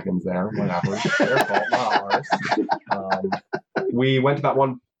are dragons there. Whatever. Their fault, not ours. We went to that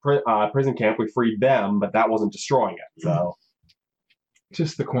one prison camp. We freed them, but that wasn't destroying it. So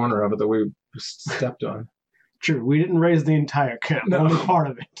Just the corner of it that we stepped on. True, we didn't raise the entire camp. No. Only part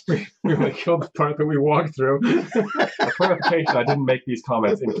of it. We only killed the part that we walked through. for clarification, I didn't make these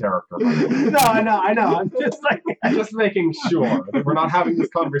comments in character. No, I know. I'm just like Just making sure that we're not having this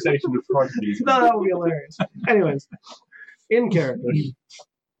conversation in front of these. no, that would be hilarious. Anyways, in character.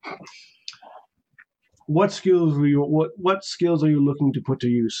 What skills are you looking to put to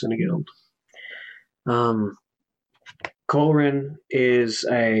use in a guild? Colrin is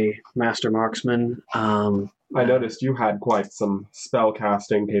a master marksman. I noticed you had quite some spell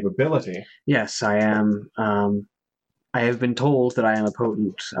casting capability. Yes, I am. I have been told that I am a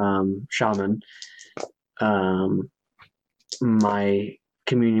potent shaman. My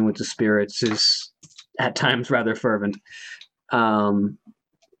communion with the spirits is at times rather fervent. I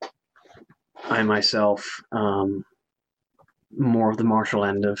myself, more of the martial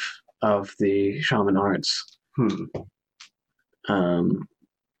end of the shaman arts.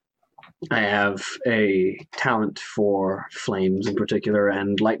 I have a talent for flames in particular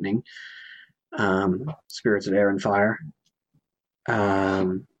and lightning, spirits of air and fire.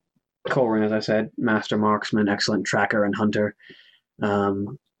 Colrin, as I said, master marksman, excellent tracker and hunter,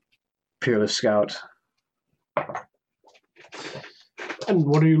 peerless scout. And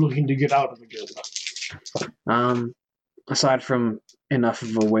what are you looking to get out of the guild? Aside from enough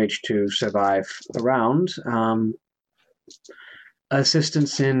of a wage to survive around,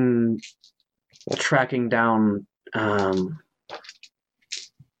 assistance in tracking down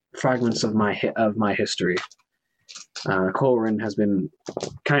fragments of my history. Colrin has been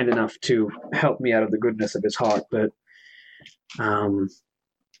kind enough to help me out of the goodness of his heart, but well,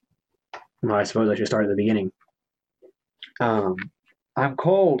 I suppose I should start at the beginning. I'm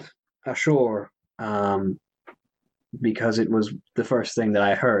called ashore because it was the first thing that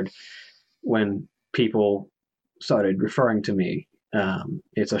I heard when people started referring to me.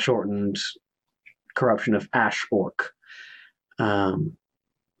 It's a shortened corruption of Ash-Orc.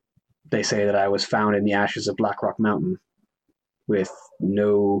 They say that I was found in the ashes of Black Rock Mountain with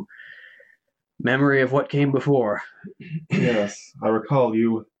no memory of what came before. Yes, I recall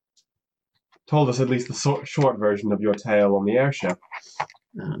you told us at least the short version of your tale on the airship.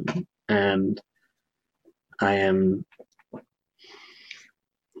 And I am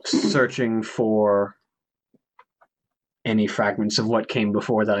searching for any fragments of what came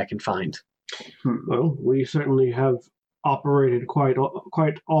before that I can find. Well, we certainly have operated quite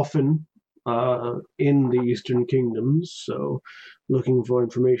often in the Eastern Kingdoms, so looking for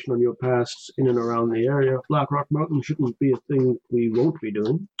information on your past in and around the area of Black Rock Mountain shouldn't be a thing we won't be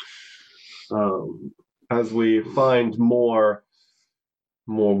doing. As we find more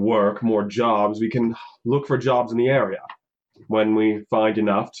work, more jobs, we can look for jobs in the area. When we find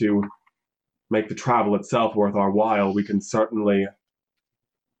enough to make the travel itself worth our while, we can certainly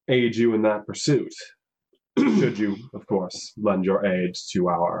aid you in that pursuit. Should you, of course, lend your aid to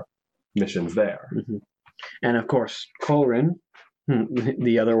our missions there. Mm-hmm. And of course, Colrin,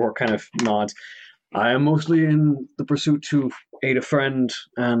 the other orc, kind of nods. I am mostly in the pursuit to aid a friend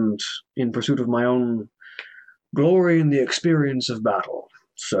and in pursuit of my own glory in the experience of battle.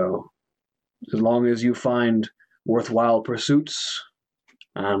 So, as long as you find worthwhile pursuits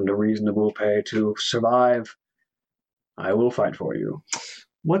and a reasonable pay to survive, I will fight for you.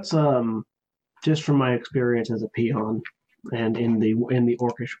 What's just from my experience as a peon and in the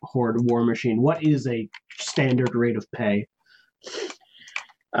Orcish Horde war machine, what is a standard rate of pay?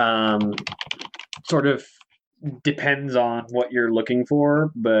 Sort of depends on what you're looking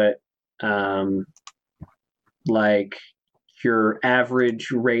for, but like your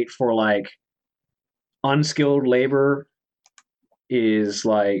average rate for like unskilled labor is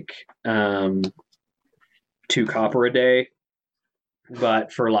like 2 copper a day,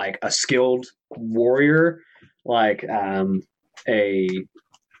 but for like a skilled warrior, like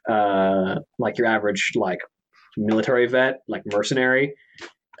like your average like military vet, like mercenary,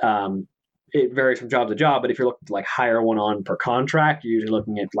 it varies from job to job, but if you're looking to like hire one on per contract, you're usually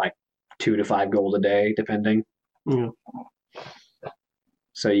looking at like 2 to 5 gold a day, depending. Yeah.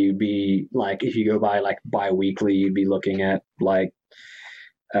 So you'd be like, if you go by like bi-weekly, you'd be looking at like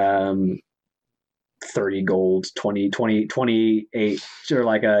 30 gold, 28, or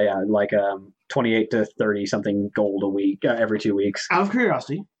like a 28 to 30 something gold a week, every 2 weeks. Out of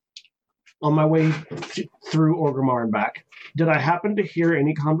curiosity, on my way through Orgrimmar and back, did I happen to hear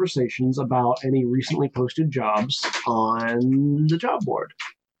any conversations about any recently posted jobs on the job board?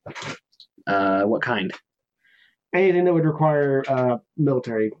 What kind? Anything that would require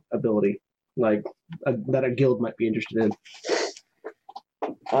military ability, like that a guild might be interested in.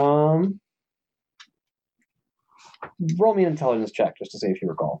 Roll me an intelligence check just to see if you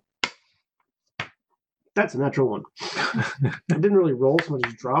recall. That's a natural one. I didn't really roll so much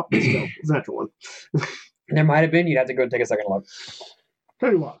as drop, but still, it's a natural one. There might have been. You'd have to go and take a second look.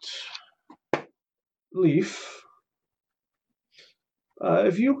 Tell you what, Leaf,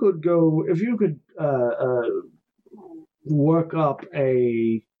 if you could work up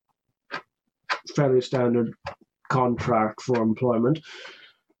a fairly standard contract for employment,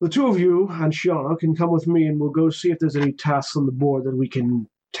 the two of you and Sheona can come with me and we'll go see if there's any tasks on the board that we can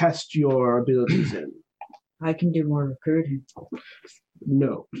test your abilities in. I can do more recruiting.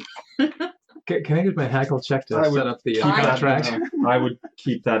 No. Can I get my hackle check to set up the contract? I would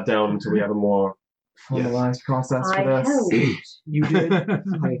keep that down until we have a more formalized process for this. helped. You did.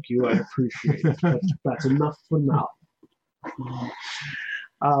 Thank you. I appreciate it. That's enough for now.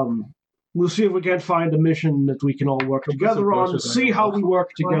 We'll see if we can find a mission that we can all work together on, see how we work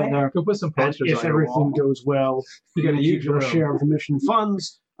together. Go put some And posters if on your everything wall. goes well, You gotta we'll use keep your your own. share of the mission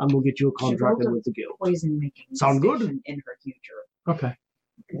funds, and we'll get you a contract in with the guild. Poison making Sound good? station in her future. Okay.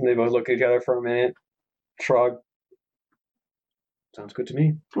 They both look at each other for a minute, shrug. Sounds good to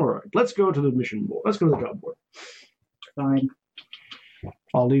me. All right, let's go to the mission board. Let's go to the job board. Fine.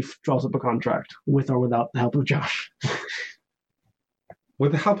 Leaf draws up a contract, with or without the help of Josh.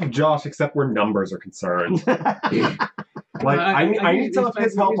 With the help of Josh, except where numbers are concerned. Like, I need some of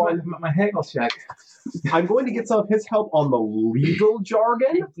his help on my hackle check. I'm going to get some of his help on the legal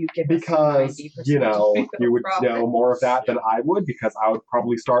jargon You give us because, 90% you know, of the you would profit. know more of that than I would because I would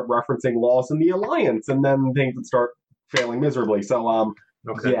probably start referencing laws in the Alliance and then things would start failing miserably. So,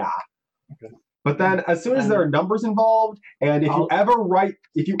 Okay. yeah. Okay. But then as soon as there are numbers involved, and if you ever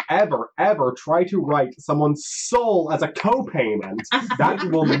try to write someone's soul as a co-payment, that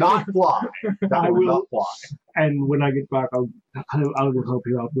will not fly. That will not fly. And when I get back, I will help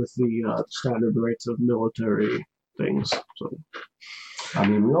you out with the standard rates of military things. So, I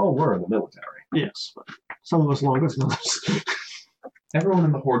mean, we all were in the military. yes, some of us longer than others. Everyone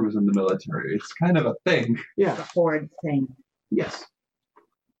in the Horde was in the military. It's kind of a thing. Yeah. The horde thing. Yes.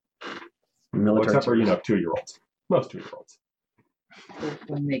 Well, Military except for, service. 2-year-olds. Most 2-year-olds.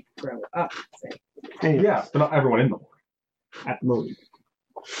 When they grow up, say. Anyways, Yeah, but not everyone in the Horde. at the moment.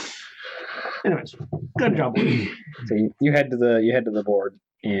 Anyways, good job. So you head to the board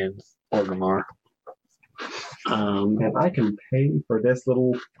in Orgrimmar. And I can pay for this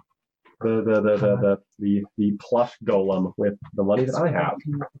little the plush golem with the money that I have.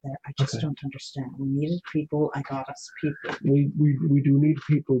 I just don't understand. We needed people. I got us people. We do need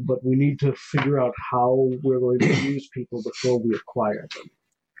people, but we need to figure out how we're going to use people before we acquire them.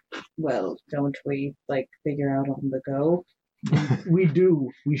 Well, don't we figure out on the go? We do.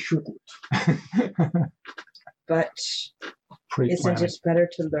 We shouldn't. But isn't it better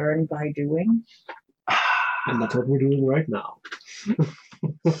to learn by doing? And that's what we're doing right now.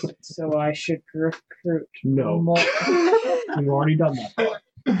 So I should recruit No. more. We've already done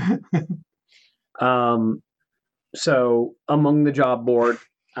that. So among the job board,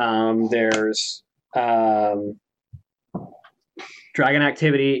 there's dragon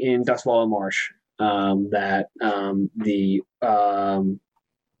activity in Dustwallow Marsh. I'm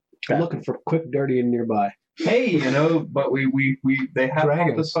looking for quick, dirty, and nearby. Hey, but they have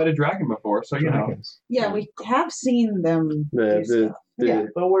helped us fight a dragon before, so Dragons. Yeah, we have seen them do stuff. Yeah,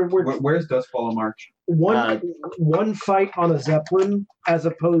 but we're Where's Dustfall March? one fight on a zeppelin as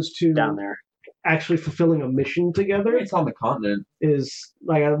opposed to down there. actually fulfilling a mission together It's on the continent. is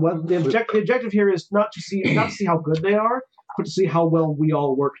like the objective here is not to see how good they are, but to see how well we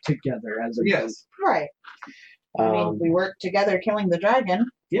all work together as a group. Yes. Right. I mean, we worked together killing the dragon.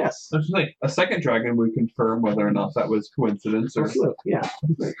 Yes. There's a second dragon we confirm whether or not that was coincidence or Yeah.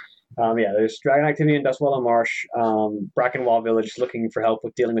 There's dragon activity in Dustwallow Marsh. Brackenwall Village is looking for help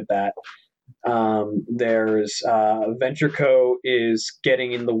with dealing with that. There's Venture Co. is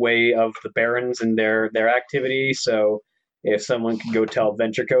getting in the way of the Barons and their activity. So if someone could go tell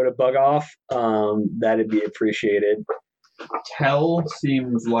Venture Co. to bug off, that'd be appreciated. Tell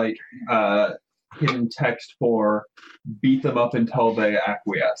seems like hidden text for beat them up until they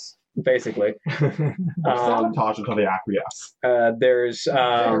acquiesce. basically. Sabotage until they acquiesce. There's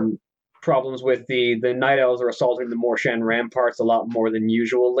problems with the Night Elves are assaulting the Morshan ramparts a lot more than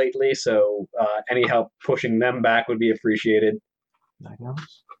usual lately, so any help pushing them back would be appreciated.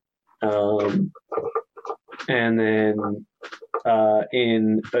 And then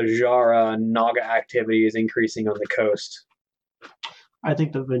in Ajara, Naga activity is increasing on the coast. I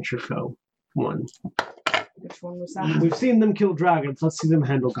think the Venture Co. one. Which one was that? We've seen them kill dragons. Let's see them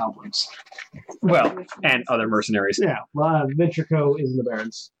handle goblins. Well, Which one and was other that? mercenaries. Yeah, well, Venture Co. is in the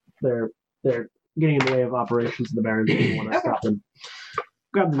Barrens. They're getting in the way of operations in the Barrens. If you want to stop them.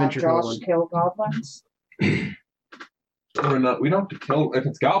 Grab the Have Venture Co. Josh one. kill goblins? We don't have to kill. If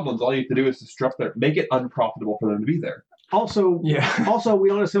it's goblins, all you have to do is disrupt their, make it unprofitable for them to be there. Also, Yeah. also, we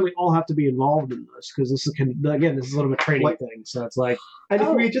don't necessarily all have to be involved in this because this is again, this is sort of a training Like- thing. So it's like, And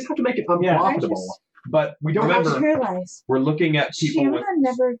Oh. we just have to make it Yeah. unprofitable. But we don't I have just to. realized We're looking at people Sheona with.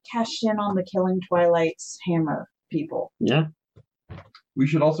 never cashed in on the killing Twilight's hammer people. Yeah. We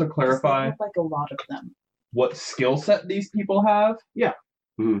should also 'Cause they clarify have, like a lot of them. what skill set these people have. Yeah.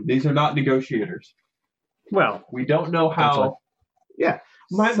 Mhm. These are not negotiators. Well, We don't know how.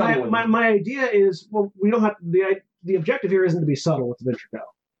 my idea is, well, we don't have the objective here isn't to be subtle with the Venture Co.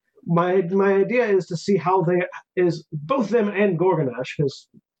 My idea is to see how they is both them and Gorgonash, because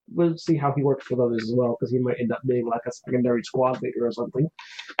we'll see how he works with others as well, because he might end up being like a secondary squad leader or something.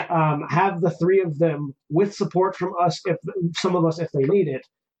 Have the three of them with support from us, if some of us, if they need it,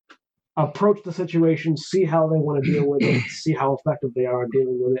 approach the situation, see how they want to deal with it, see how effective they are in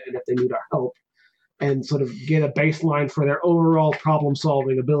dealing with it, and if they need our help, and sort of get a baseline for their overall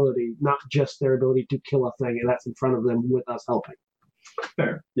problem-solving ability, not just their ability to kill a thing, and that's in front of them with us helping.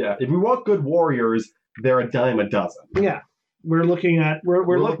 Fair. Yeah. If we want good warriors, they're a dime a dozen. Yeah, we're looking at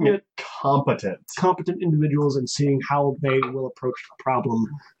we're looking at competent. competent individuals and seeing how they will approach the problem,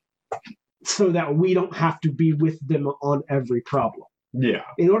 so that we don't have to be with them on every problem. Yeah.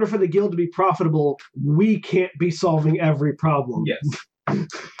 In order for the guild to be profitable, we can't be solving every problem. Yes.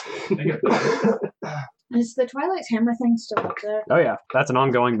 Is the Twilight's hammer thing still up there? oh yeah, that's an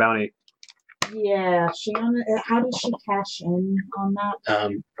ongoing bounty. Yeah, how did she cash in on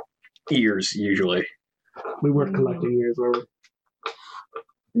that? Ears, usually. We weren't collecting years, were we?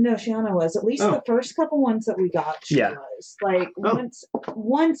 No, Sheona was. At least Oh. the first couple ones that we got, she Yeah. was. Like, Oh.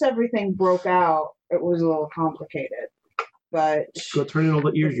 once everything broke out, it was a little complicated. But Go turn in all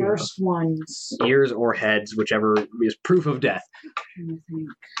the ears the you have. first ones, Ears or heads, whichever is proof of death. I'm trying to think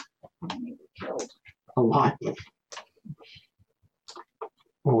how many we killed. A lot.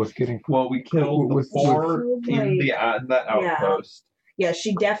 Well, with getting Well, we killed the With- four with- in that outpost, Yeah,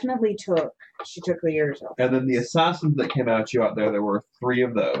 she definitely took the ears off. and then the assassins that came at you out there. There were 3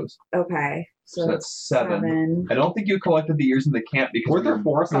 of those. Okay, so So that's 7. I don't think you collected the ears in the camp because Were there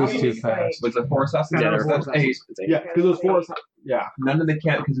 4 it was assassins? too fast. Was it 4 assassins? Yeah, Or there were that's 4 8. Yeah, because those 4 Yeah. None in the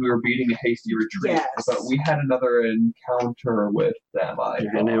camp because we were beating a hasty retreat. Yes. But we had another encounter with them.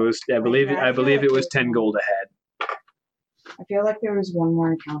 And it was, I believe it was 10 gold ahead. I feel like there was one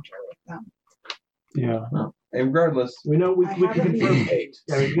more encounter with them. Yeah. And regardless, We know we I can haven't confirm been- 8.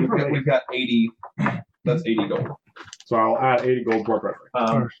 Yeah, we can confirm 8. we've got 80. That's 80 gold. So I'll add 80 gold to our treasury.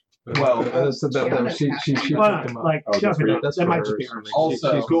 Well, so she picked Well, him up. like, Oh, that's definitely, That's that for might her, just be so hers.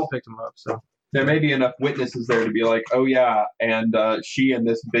 Also- she's cool. Picked him up. So there may be enough witnesses there to be like, oh yeah, and she and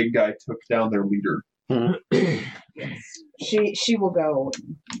this big guy took down their leader. She will go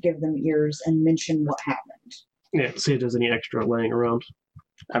and give them ears and mention what happened. Yeah, see if there's any extra laying around.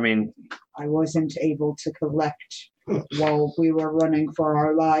 I mean, I wasn't able to collect while we were running for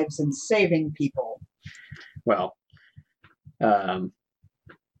our lives and saving people. well,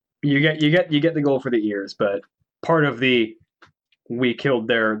 you get the gold for the ears, but part of we killed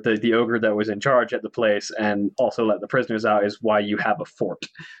the ogre that was in charge at the place and also let the prisoners out is why you have a fort.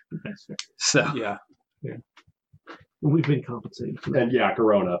 That's fair. So yeah. We've been compensated for that. And yeah,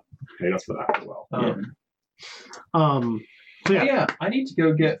 Corona paid us for that as well. So Yeah. yeah, I need to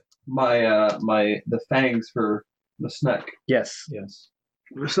go get my the fangs for the snack. yes,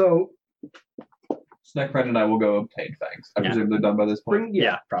 so Snack friend and I will go obtain fangs. I Yeah. presume they're done by this point.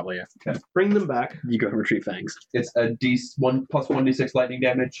 yeah, probably. Yeah. bring them back. You go and retrieve things. It's a D1 plus 1d6 lightning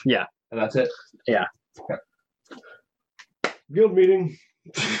damage. Yeah. And that's it. Guild meeting.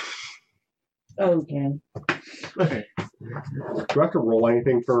 Okay. Okay. Do I have to roll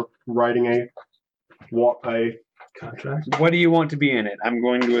anything for writing a Contract. What do you want to be in it? I'm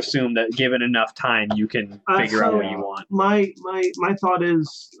going to assume that given enough time, you can figure out what you want. My thought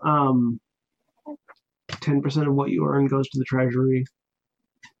is 10% of what you earn goes to the treasury.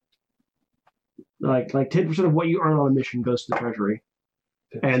 Like 10% of what you earn on a mission goes to the treasury.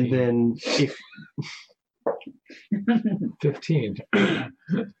 And then if 15.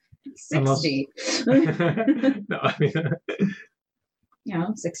 60. No, I mean,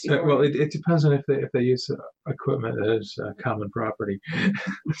 60. well, it depends on if they use equipment that is common property.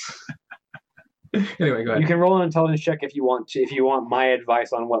 Anyway, go ahead. You can roll an intelligence check if you want to. If you want my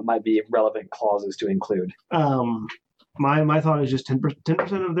advice on what might be relevant clauses to include. my thought is just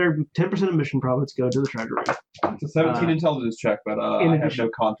 10% of their 10% of mission profits go to the treasury. It's a 17 intelligence check, but I have no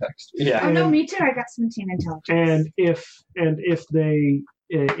context. Yeah. Oh no, me too. I got 17 intelligence. And if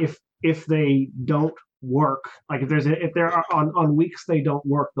they don't work, like if they're on weeks they don't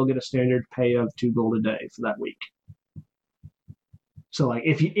work, they'll get a standard pay of 2 gold a day for that week. So like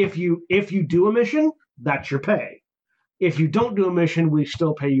if you do a mission, that's your pay. If you don't do a mission, we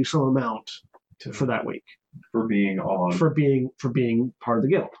still pay you some amount for that week For being on. for being part of the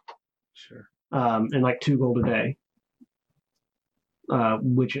guild. Sure. And like 2 gold a day,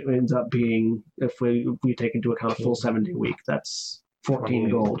 which ends up being, if we take into account a full 7-day week, that's 14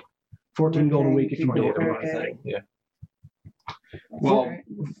 gold. 14 gold a week if you do it the right thing. Yeah. Well,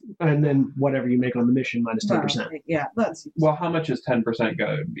 And then whatever you make on the mission minus 10%. Yeah, that's. well, how much is 10%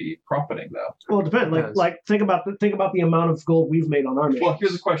 going to be profiting though? Well, it depends. Like think about the amount of gold we've made on our mission. Well,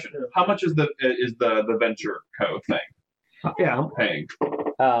 here's the question: how much is the Venture Co thing Yeah. paying?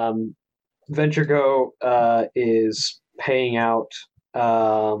 Venture Go is paying out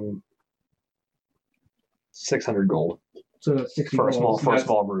 600 gold So that's 60 for a gold.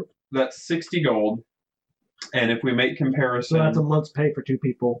 small group. That's 60 gold, and if we make comparison, So that's a month's pay for 2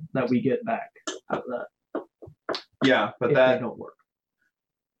 people that we get back out of that. yeah, but If that they don't work.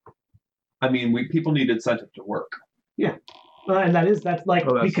 I mean, people need incentive to work. And that's like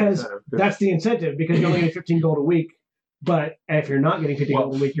Oh, that's because incentive. that's the incentive, because you're only getting 15 gold a week. But if you're not getting 15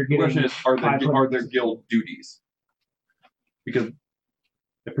 gold a week, you're The getting. question is, are 500. there guild duties? Because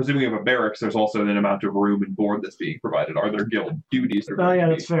presuming of a barracks, there's also an amount of room and board that's being provided. Are there guild duties? That are Oh going yeah,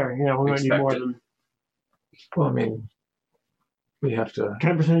 to that's fair. Yeah, we might need more expected. than Well, I mean, we have to.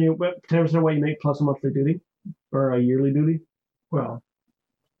 10% of 10% of what you make plus a monthly duty or a yearly duty. Well,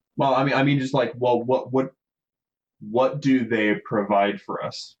 Well, I mean, just like, well, what do they provide for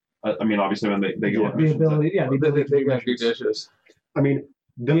us? I mean, obviously, when they go on The missions, ability, yeah, the ability to they do got do missions. dishes. I mean,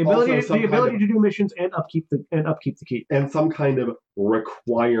 The ability to do missions and upkeep the keep. and some kind of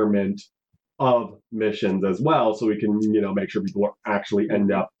requirement of missions as well, so we can make sure people actually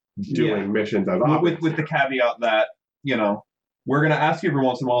end up doing missions as with the caveat that we're going to ask you every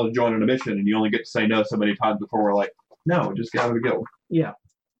once in a while to join on a mission, and you only get to say no so many times before we're like, no, just get out of the guild. Yeah,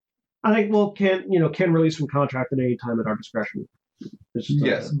 I think can release from contract at any time at our discretion. It's just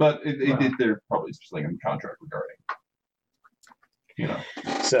Yes, but they're probably something in the contract regarding.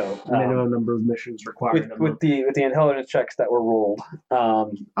 So minimum number of missions required. with the intelligence checks that were rolled,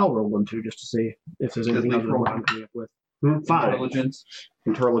 I'll roll one too just to see if there's anything other than what I'm coming up with. 5. Intelligence.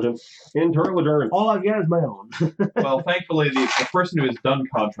 Intelligence. All I've got is my own. Well, thankfully, the person who has done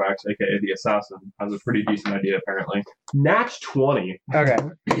contracts, aka the assassin, has a pretty decent idea apparently. Nat 20 okay.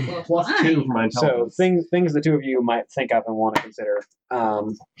 plus 2 for my So intelligence. things the two of you might think of and want to consider.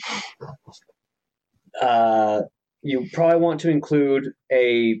 You probably want to include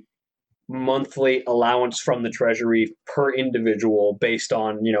a monthly allowance from the treasury per individual based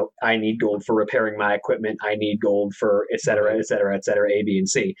on, I need gold for repairing my equipment, I need gold for et cetera, A, B, and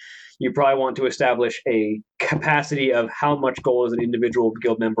C. You probably want to establish a capacity of how much gold is an individual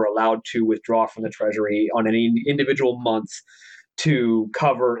guild member allowed to withdraw from the treasury on any individual month to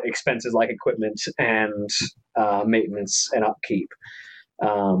cover expenses like equipment and maintenance and upkeep.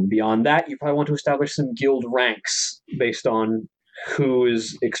 Beyond that, you probably want to establish some guild ranks based on who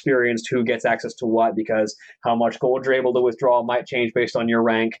is experienced, who gets access to what, because how much gold you're able to withdraw might change based on your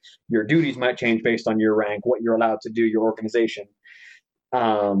rank. Your duties might change based on your rank, what you're allowed to do, your organization.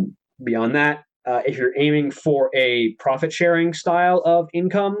 Beyond that, if you're aiming for a profit-sharing style of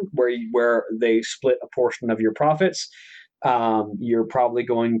income where they split a portion of your profits, you're probably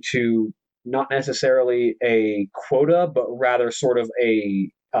going to not necessarily a quota, but rather sort of a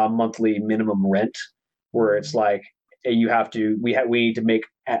monthly minimum rent, where it's like we need to make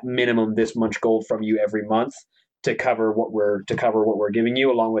at minimum this much gold from you every month to cover what we're giving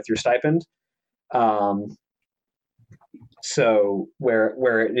you along with your stipend. So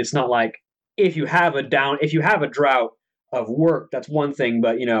where it's not like if you have a drought of work, that's one thing,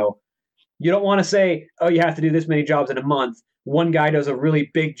 but you don't want to say, oh, you have to do this many jobs in a month. One guy does a really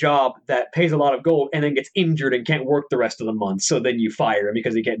big job that pays a lot of gold and then gets injured and can't work the rest of the month. So then you fire him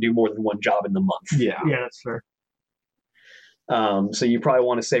because he can't do more than one job in the month. Yeah, that's fair. So you probably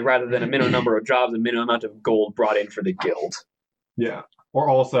want to say, rather than a minimum number of jobs, a minimum amount of gold brought in for the guild. Yeah. or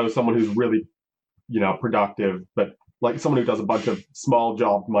also someone who's really, productive, but like someone who does a bunch of small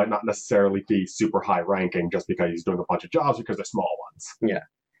jobs might not necessarily be super high ranking just because he's doing a bunch of jobs because they're small ones. Yeah.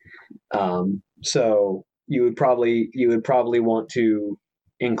 So you would probably want to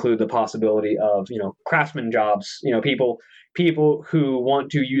include the possibility of craftsman jobs. People who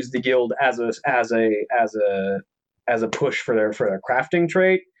want to use the guild as a push for their crafting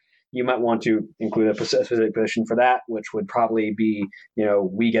trade. You might want to include a specific position for that, which would probably be,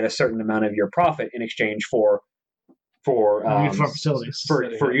 we get a certain amount of your profit in exchange for use of our facilities.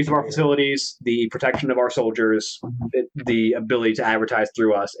 For use of our facilities, the protection of our soldiers, the ability to advertise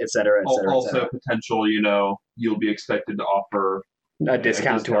through us, et cetera, et cetera. Also, potential, you'll be expected to offer a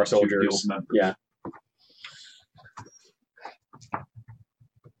discount to our soldiers. Yeah.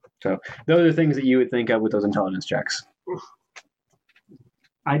 So those are things that you would think of with those intelligence checks.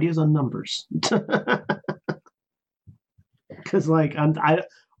 Ideas on numbers, because I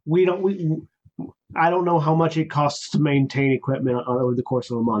don't know how much it costs to maintain equipment over the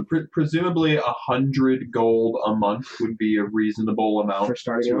course of a month. Presumably 100 gold a month would be a reasonable amount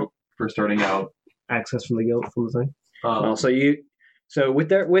for starting out. Access from the guild from the thing. So with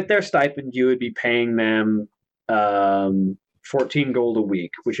their stipend, you would be paying them 14 gold a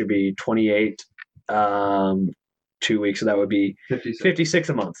week, which would be 28. 2 weeks, so that would be 56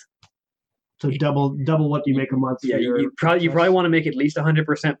 a month. So double what you make a month. Yeah, you probably want to make at least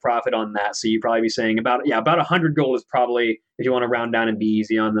 100% profit on that. So you'd probably be saying about 100 gold is probably, if you want to round down and be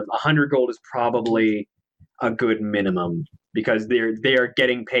easy on them, 100 gold is probably a good minimum because they are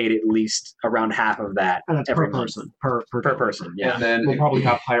getting paid at least around half of that every month. Per person. Yeah, and then we'll probably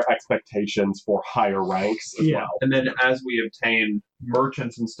have higher expectations for higher ranks as well. And then as we obtain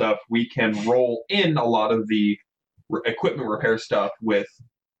merchants and stuff, we can roll in a lot of the equipment repair stuff with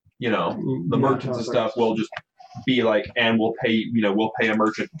the merchants and stuff. Will just be like, and we'll pay a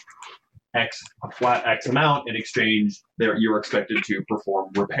merchant a flat X amount in exchange. You're expected to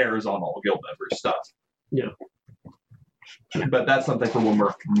perform repairs on all guild members' stuff. Yeah, but that's something for when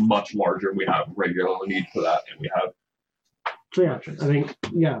we're much larger. We have regular need for that, and we have. So yeah, I think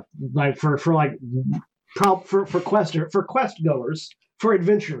like for quest goers, for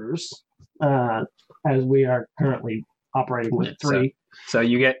adventurers, as we are currently operating with 3. So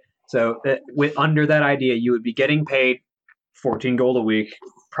you get with under that idea, you would be getting paid 14 gold a week,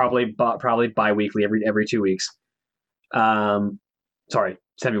 probably bi-weekly every 2 weeks. Sorry,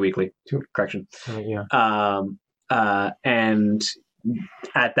 semi-weekly. Correction. And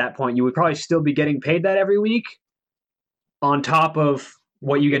at that point, you would probably still be getting paid that every week, on top of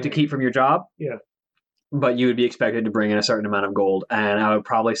what you get to keep from your job. Yeah. But you would be expected to bring in a certain amount of gold, and I would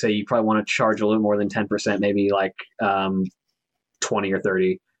probably say you probably want to charge a little more than 10%, maybe like 20 or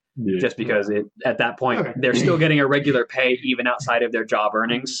 30, just because at that point they're still getting a regular pay even outside of their job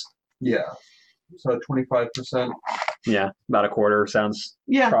earnings. Yeah, so 25%. Yeah, about a quarter sounds.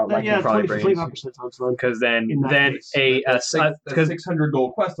 Probably 25% sounds fun. Because then a 600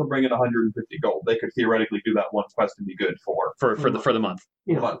 gold quest will bring in 150 gold. They could theoretically do that one quest and be good for the month.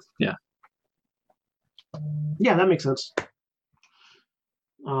 Yeah. The month. Yeah. Yeah, that makes sense.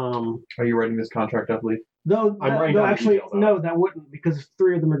 Are you writing this contract up, Lee? No, that wouldn't, because if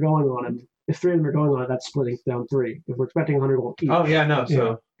 3 of them are going on it. If 3 of them are going on it, that's splitting down 3. If we're expecting 100 gold each. Oh yeah, no.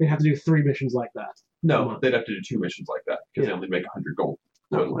 So they have to do 3 missions like that. No, they'd have to do 2 missions like that because they only make 100 gold.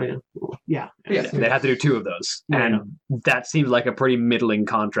 Yeah. They have to do 2 of those, and that seems like a pretty middling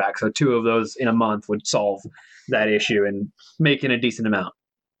contract. So 2 of those in a month would solve that issue and make it a decent amount.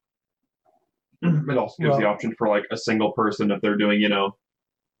 It also gives the option for like a single person if they're doing,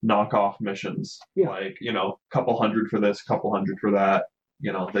 knockoff missions. Yeah. Like, couple hundred for this, couple hundred for that.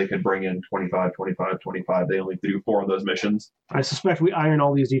 They could bring in 25, 25, 25. They only do 4 of those missions. I suspect we iron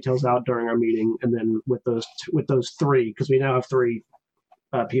all these details out during our meeting, and then with those 3, because we now have 3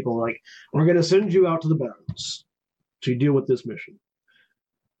 people, like, we're going to send you out to the Barrens to deal with this mission.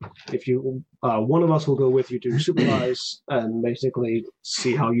 If you, one of us will go with you to supervise and basically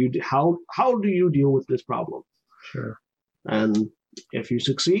see how do you deal with this problem. Sure. And if you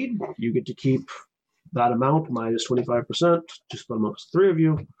succeed, you get to keep that amount minus 25%, just amongst 3 of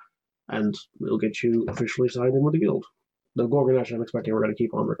you, and we'll get you officially signed in with the guild. The organization I'm expecting we're going to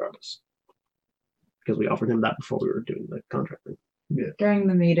keep on regardless, because we offered him that before we were doing the contracting. Yeah. During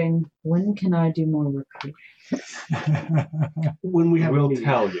the meeting, when can I do more recruiting? When we have we'll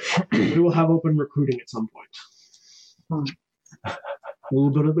tell you. We will have open recruiting at some point.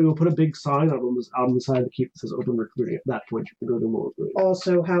 We'll put a big sign on the side to keep it says open recruiting. At that point, you can go do more recruiting.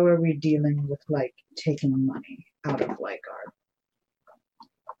 Also, how are we dealing with taking money out of our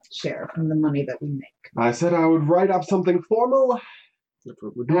share from the money that we make? I said I would write up something formal That's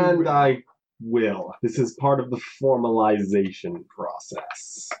what we're doing. And I will. This is part of the formalization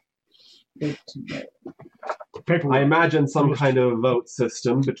process. Good to know. Paperwork. I imagine some kind of vote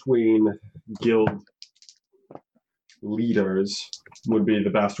system between guild leaders would be the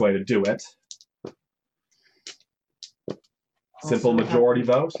best way to do it. Simple Also majority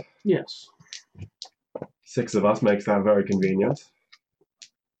vote. Yes. 6 of us makes that very convenient.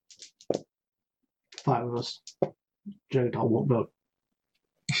 5 of us. Jang'atal won't vote.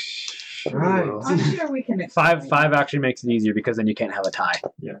 Right. I'm sure we can explain. Five actually makes it easier because then you can't have a tie.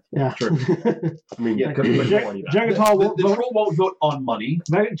 Yeah. True. I mean, Yeah, because the majority vote. Jang'atal The won't vote. troll won't vote on money.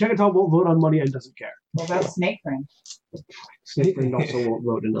 Jang'atal won't vote on money and doesn't care. Well, that's Snake Friend. Snake Friend also won't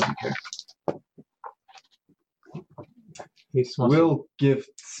vote and doesn't care. He just wants We'll give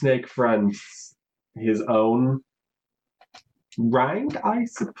Snake Friend his own rank, I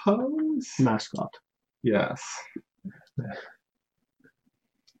suppose? Mascot. Yes.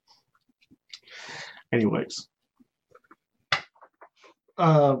 Anyways.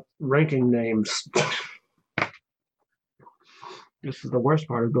 Ranking names. This is the worst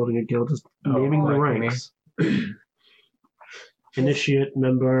part of building a guild, is naming the ranking ranks. Initiate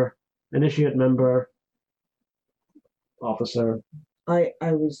member, officer. I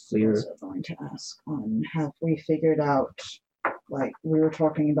was Leader. also going to ask, have we figured out, like, we were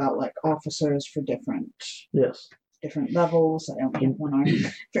talking about, like, officers for different Yes. levels. I only have one arm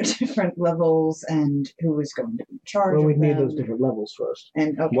for different levels, and who is going to be in charge Well, we of need them. those different levels first.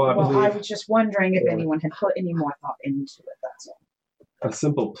 And okay, Well, I well, I believe- was just wondering if Yeah. anyone had put any more thought into it. That's all. A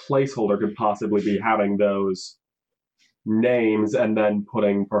simple placeholder could possibly be having those names and then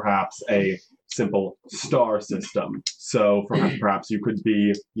putting perhaps a simple star system. So perhaps you could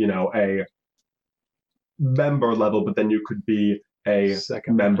be, a member level, but then you could be a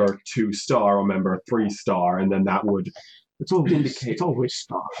second member 2-star or member 3-star, and then that would It's always Indicate. It's always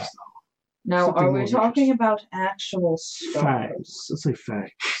stars. Now, Something are we more talking about actual stars? Fangs. Let's say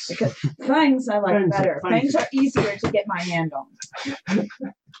fangs. Because fangs I like Fangs are- better. fangs Fangs are easier to get my hand on.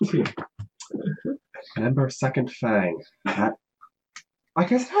 member 2nd Fang. That, I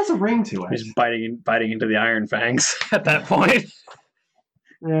guess it has a ring to it. He's biting into the iron fangs at that point.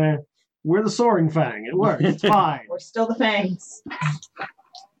 We're the soaring fang. It works. It's fine. We're still the fangs.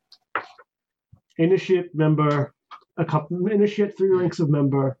 Initiate member, initiate 3 ranks of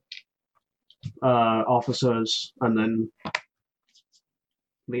member, officers, and then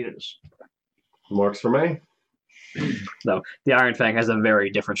leaders. Works for me. Though the iron fang has a very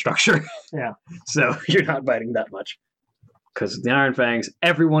different structure. Yeah. So you're not biting that much. Because the iron fangs,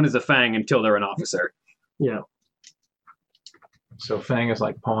 everyone is a fang until they're an officer, Yeah. So Fang is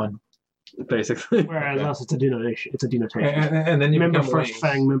like pawn. basically. Whereas unless it's a denotation. It's a denotation. And then you Member become first wings.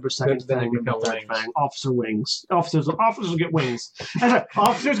 fang, member second Then fang, you member become third wings. fang, officer wings. Officers get wings.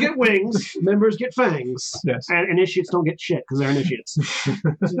 Officers get wings, members get fangs, Yes. and initiates don't get shit because they're initiates. Do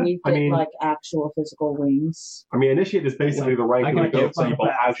we I get mean- like actual physical wings? I mean, initiate is basically the rank I of got the guild it by the people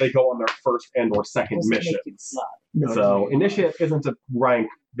back. as they go on their first and or second Just to make you missions. fly. No, So initiate isn't a rank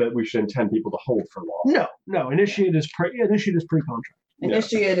that we should intend people to hold for long. no. Initiate is pre-contract. Yeah.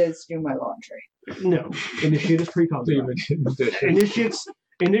 Initiate is do my laundry. No, initiate is pre-contract.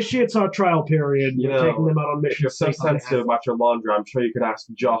 Initiates our trial period. You We're know, taking them out on If you're missions. so based on sensitive about your laundry, I'm sure you could ask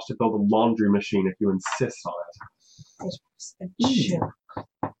Josh to build a laundry machine if you insist on It was a joke.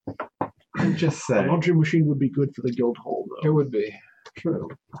 it. I'm just A saying. laundry machine would be good for the guild hall, It though. would be. True.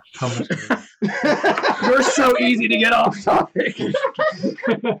 How much? You're so easy to get off topic.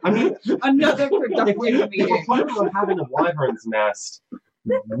 I mean, Another if productive we're meeting. planning on having a wyvern's nest,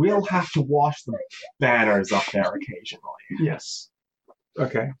 we'll have to wash the banners up there occasionally. Yes.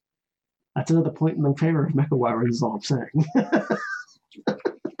 Okay. That's another point in the favor of Mecha Wyverns, is all I'm saying.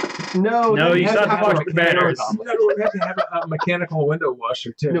 No, you have still to have to wash the banners. No, we have to have a mechanical window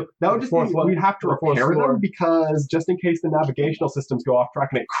washer too. No, that would just Fourth mean floor- we'd have to fourth repair floor. them because just in case the navigational systems go off track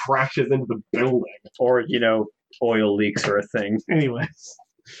and it crashes into the building. Or, oil leaks are a thing. Anyways.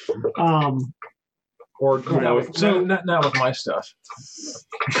 Or, So not with my stuff.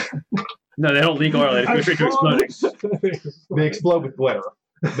 No, they don't leak oil. They just go straight to exploding. they explode with glitter.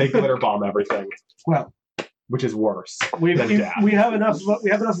 They glitter bomb everything. Well, which is worse. we than death. have enough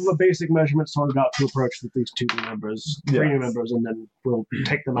of a basic measurement sorted out to approach with these 2 new members, 3 new Yes. members, and then we'll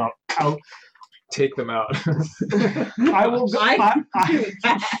take them out. Take them out. I will. I I, do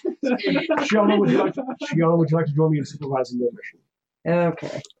that. Sheona, would you like to join me in supervising their mission?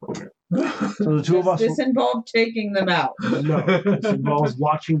 Okay. So the 2 of us. Does this involve taking them out? No, this involves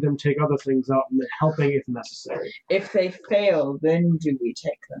watching them take other things out and then helping if necessary. If they fail, then do we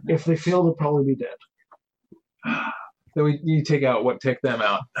take them out? If they fail, they'll probably be dead. Then you take them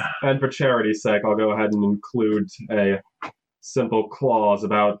out. And for charity's sake, I'll go ahead and include a simple clause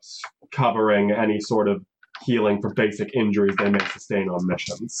about covering any sort of healing for basic injuries they may sustain on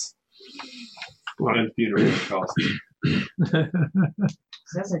missions. And funeral costs.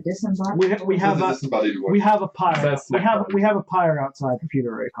 That's a disembodied. We have a pyre. That's We have a pyre outside for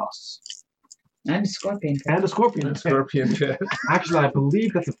funerary costs. And a scorpion. And a scorpion. Scorpion pit. Actually, I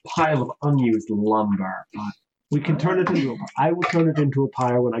believe that's a pile of unused lumber. But We can turn it into I will turn it into a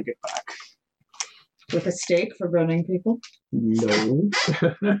pyre when I get back. With a stake for burning people. No.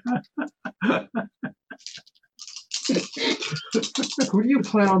 who do you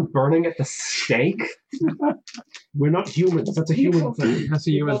plan on burning at the stake? We're not humans. That's a human thing. That's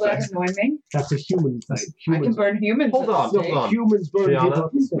a human People thing. that annoy me. That's a human thing. I can Humans, burn humans. Hold at on, the hold stake. on. humans burn Sheona? people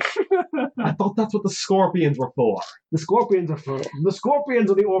at the stake. I thought that's what the scorpions were for. The scorpions are for the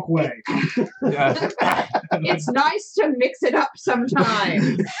scorpions are the orc way. Yeah. It's nice to mix it up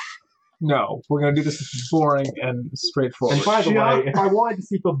sometimes. No, we're going to do this boring and straightforward. And by the Sheona? way, if I wanted to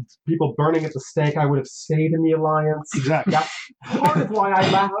see people burning at the stake, I would have stayed in the Alliance. Exactly. That's part of why I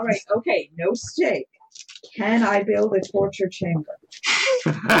left. All right, okay, no stake. Can I build a torture chamber?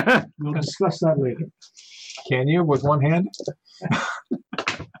 We'll discuss that later. Can you with one hand?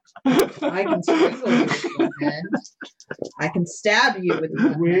 I can strangle you with one hand. I can stab you with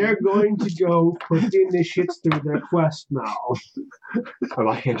one We're hand. going to go put the initiates through their quest now. Will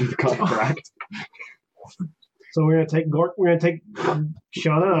I hand you the contract? So we're gonna take Shauna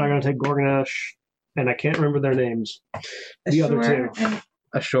and I'm gonna take Gorgonash, and I can't remember their names. The other two. And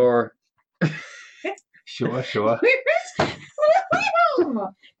Ashore. Sure.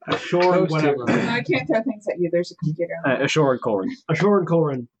 Ashore and whatever. I can't throw things at you. There's a computer. on Ashore and Corin. Ashore and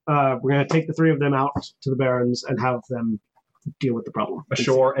Corin. We're gonna take the three of them out to the Barrens and have them deal with the problem.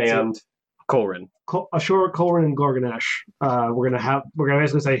 Ashore and Corin. Ashore, Corin, and Gorgonash. We're gonna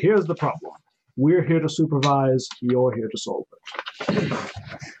basically say, here's the problem. We're here to supervise. You're here to solve it.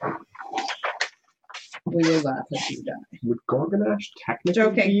 We will laugh if you die. would Gorgonash technically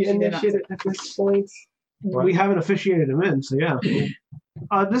Joking. be She did not initiated at this point? We haven't officiated him in, so yeah.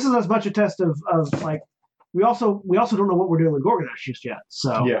 This is as much a test of like we also don't know what we're doing with Gorgonash just yet.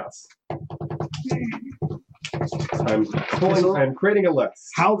 So Yes. I'm creating a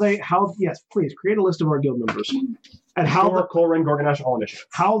list. yes, please create a list of our guild members and Ashore, Corin, Gorgonash, all initiative.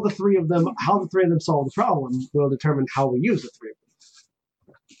 how the three of them solve the problem will determine how we use the three of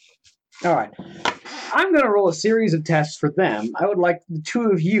them. All right. I'm going to roll a series of tests for them. I would like the two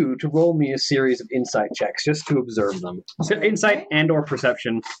of you to roll me a series of insight checks just to observe them. So insight and or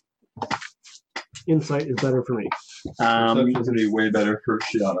perception. Insight is better for me. Perception's gonna be way better for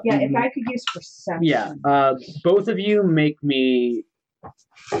Sheona. Yeah, if I could use perception. Yeah. Both of you make me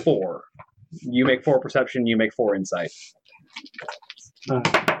 4. You make 4 perception, you make 4 insight.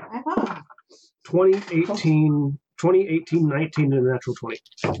 2018, 19, and a natural 20.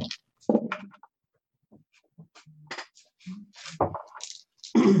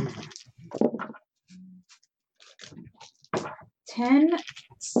 $10,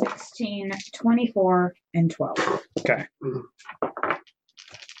 16, 24, and 12. Okay.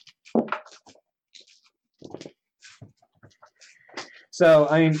 So,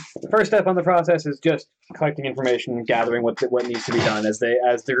 I mean, the first step on the process is just collecting information and gathering what needs to be done as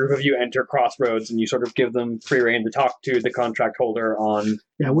the group of you enter Crossroads, and you sort of give them free rein to talk to the contract holder on.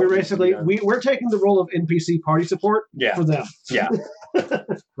 Yeah, we're basically we're taking the role of NPC party support Yeah. for them. Yeah.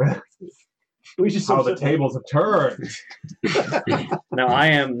 We just How the tables have turned. Now I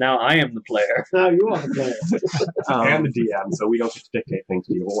am the player. Now you are the player. And the DM, so we don't get to dictate things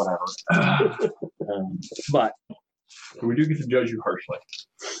to you or whatever. But We do get to judge you harshly.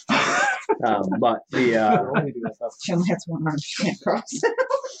 but the She only has one arm. She can't cross.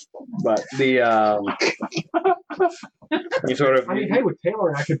 you sort of I mean, hey, with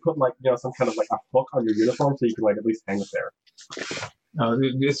tailoring, I could put some kind of a hook on your uniform so you can at least hang it there.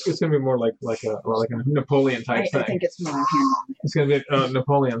 It's going to be more like a Napoleon type I thing. think it's more hand-on. It's going to be a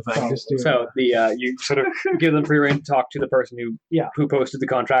Napoleon thing. Just do So you sort of give them free rein to talk to the person who posted the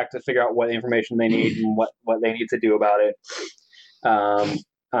contract to figure out what information they need and what they need to do about it.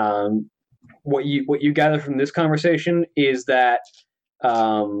 What you gather from this conversation is that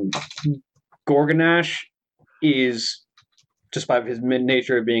Gorgonash is, just by his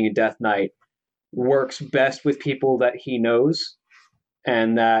nature of being a Death Knight, works best with people that he knows,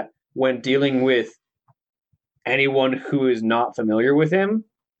 and that when dealing with anyone who is not familiar with him,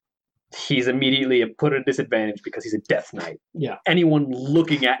 he's immediately put at a disadvantage because he's a Death Knight. Yeah. Anyone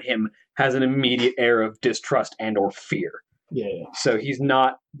looking at him has an immediate air of distrust and or fear. Yeah. So he's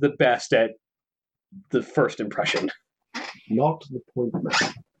not the best at the first impression. not the point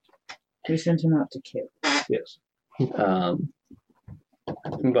matter. We sent him out to kill. Yes.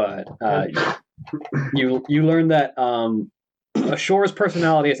 But you learn that Ashore's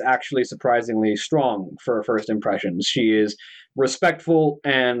personality is actually surprisingly strong for first impressions. She is respectful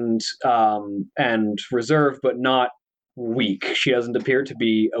and reserved, but not weak. She doesn't appear to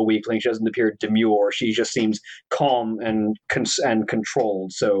be a weakling. She doesn't appear demure. She just seems calm and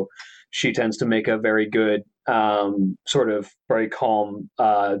controlled. So she tends to make a very good sort of very calm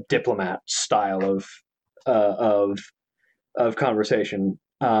diplomat style of conversation.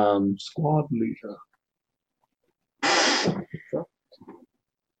 Squad leader.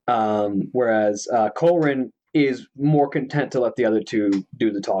 Whereas Colrin is more content to let the other two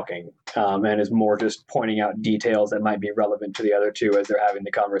do the talking, and is more just pointing out details that might be relevant to the other two as they're having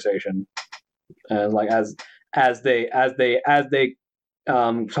the conversation. And like as they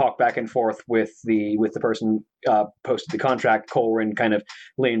talk back and forth with the person posted the contract, Colrin kind of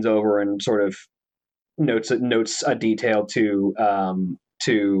leans over and sort of notes a detail to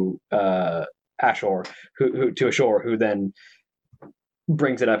Ashore, who then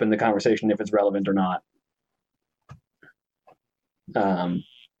brings it up in the conversation if it's relevant or not.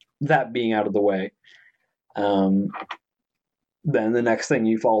 That being out of the way, then the next thing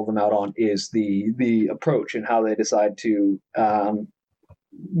you follow them out on is the approach and how they decide to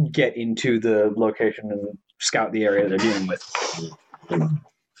get into the location and scout the area they're dealing with. I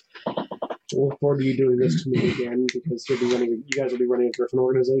look forward to you doing this to me again, because you guys will be running a Griffin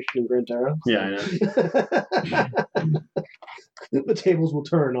organization in Grand Terra. Yeah, I know. The tables will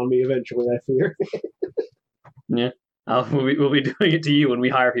turn on me eventually, I fear. Yeah. We'll be doing it to you when we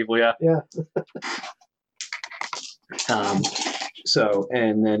hire people, yeah. Yeah. So,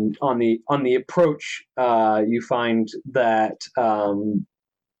 and then on the approach, you find that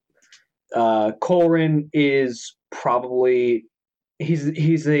Colrin is probably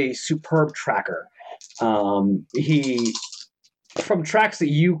he's a superb tracker. He from tracks that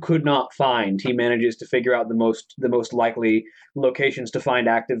you could not find, he manages to figure out the most likely locations to find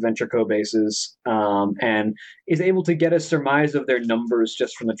active Venture Co bases, and is able to get a surmise of their numbers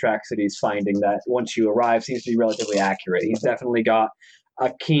just from the tracks that he's finding. That once you arrive, seems to be relatively accurate. He's definitely got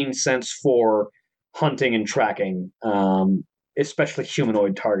a keen sense for hunting and tracking, especially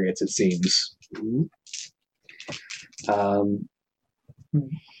humanoid targets. It seems.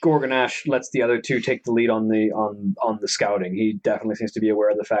 Gorgonash lets the other two take the lead on the scouting. He definitely seems to be aware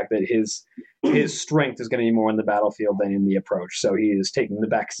of the fact that his strength is going to be more in the battlefield than in the approach. So he is taking the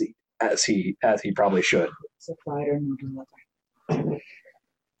back seat as he probably should. It's a fighter, not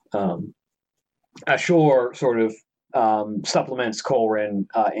a lover. Ashore sort of supplements Colrin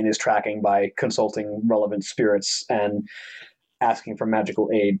in his tracking by consulting relevant spirits and asking for magical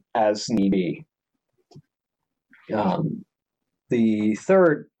aid as need be. The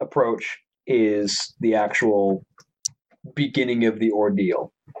third approach is the actual beginning of the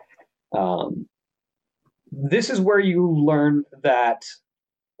ordeal. This is where you learn that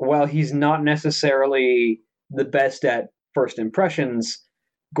while he's not necessarily the best at first impressions,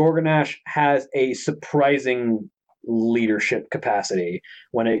 Gorgonash has a surprising leadership capacity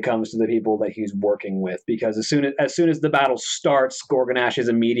when it comes to the people that he's working with, because as soon as the battle starts, Gorgonash is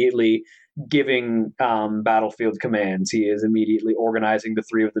immediately giving battlefield commands. He is immediately organizing the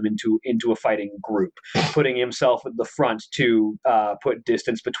three of them into a fighting group, putting himself at the front to put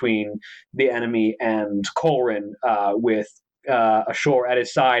distance between the enemy and Colrin, with Ashore at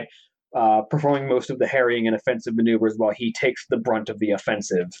his side, performing most of the harrying and offensive maneuvers while he takes the brunt of the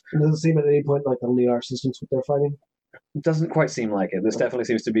offensive. It doesn't seem at any point like they'll need our assistance with their fighting. It doesn't quite seem like it. This definitely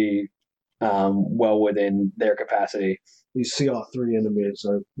seems to be well within their capacity. These CR3 enemies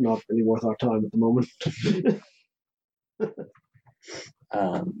are not really worth our time at the moment.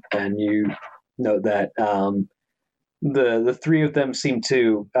 And you note that the three of them seem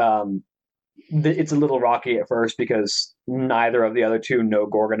to... it's a little rocky at first because neither of the other two know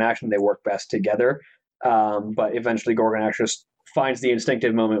Gorgonash and they work best together. But eventually Gorgonash just finds the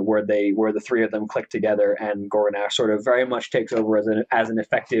instinctive moment where the three of them click together, and Gorgonash sort of very much takes over as an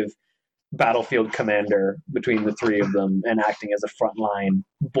effective battlefield commander between the three of them, and acting as a frontline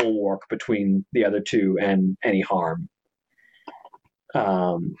bulwark between the other two and any harm.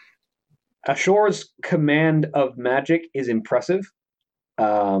 Ashore's command of magic is impressive.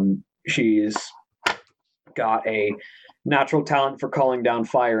 She's got a natural talent for calling down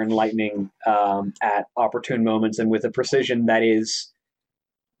fire and lightning at opportune moments, and with a precision that is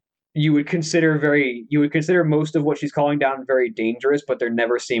you would consider most of what she's calling down very dangerous, but there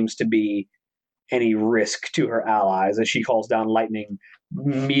never seems to be any risk to her allies, as she calls down lightning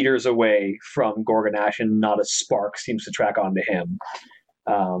meters away from Gorgonash, and not a spark seems to track onto him.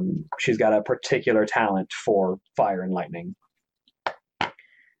 She's got a particular talent for fire and lightning.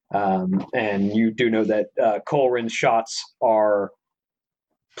 And you do know that Colrin's shots are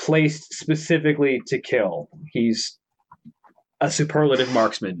placed specifically to kill. He's a superlative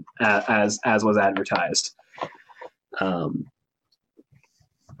marksman, as was advertised.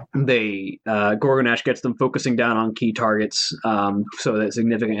 Gorgonash gets them focusing down on key targets, so that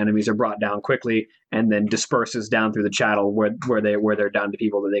significant enemies are brought down quickly, and then disperses down through the chattel where they're down to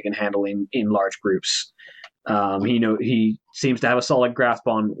people that they can handle in large groups. He seems to have a solid grasp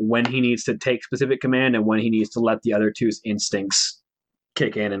on when he needs to take specific command and when he needs to let the other two's instincts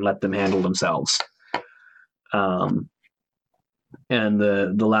kick in and let them handle themselves. And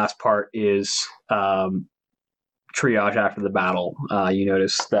the last part is triage after the battle. You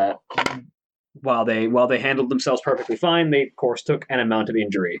notice that while they handled themselves perfectly fine, they of course took an amount of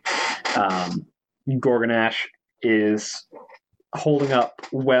injury. Gorgonash is holding up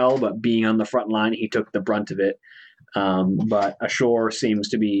well, but being on the front line, he took the brunt of it. But Ashore seems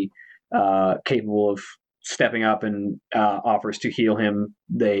to be capable of stepping up and offers to heal him.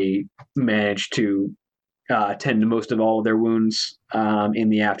 They manage to tend to most of all of their wounds in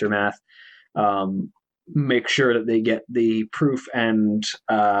the aftermath. Make sure that they get the proof and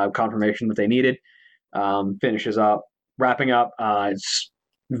confirmation that they needed. Finishes up, wrapping up. It's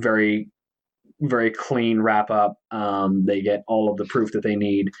very, very clean wrap up. They get all of the proof that they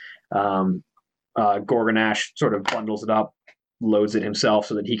need. Gorgonash sort of bundles it up, loads it himself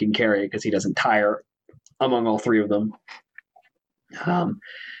so that he can carry it because he doesn't tire among all three of them.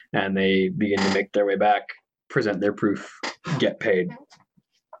 And they begin to make their way back, present their proof, get paid.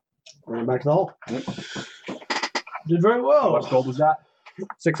 Bring it back to the hall. Did very well. How much gold was that?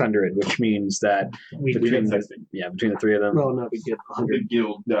 600, which means that between the three of them. Well, no, we get 100. The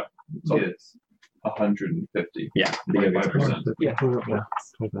guild gets 150. Yeah, the guild gets 25%. Yeah,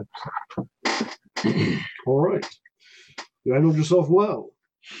 25%. All right. You handled yourself well.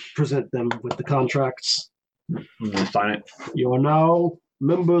 Present them with the contracts. Sign it. You are now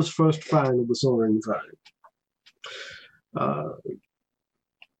members first fang of the Soaring Fang.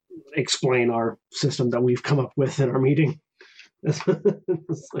 Explain our system that we've come up with in our meeting.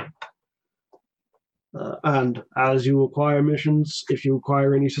 And as you acquire missions, if you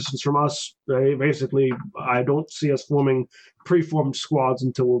acquire any assistance from us, basically, I don't see us forming preformed squads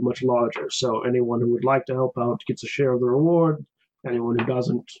until we're much larger. So anyone who would like to help out gets a share of the reward. Anyone who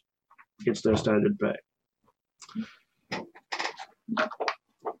doesn't gets their standard pay.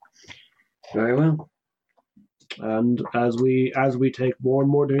 Very well. And as we take more and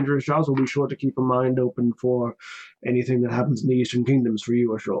more dangerous jobs, we'll be sure to keep a mind open for anything that happens in the Eastern Kingdoms for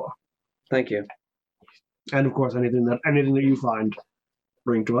you ashore. Thank you. And of course, anything that you find,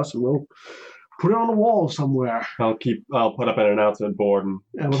 bring to us, and we'll put it on the wall somewhere. I'll put up an announcement board and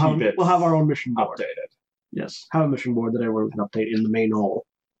we'll have our own mission board. Updated. Yes, have a mission board that everyone can update in the main hall.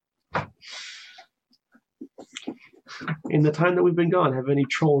 In the time that we've been gone, have any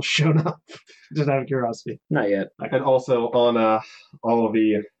trolls shown up? Just out of curiosity. Not yet. And also on all of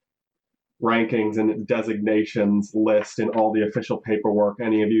the rankings and designations list and all the official paperwork,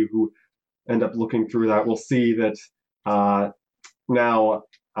 any of you who end up looking through that will see that now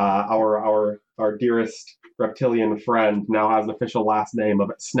our dearest reptilian friend now has an official last name of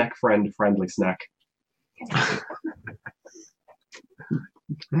Snack Friend Friendly Snack.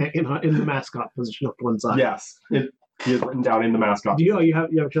 In the mascot position up to one side. Yes, it is written down in the mascot. Do you have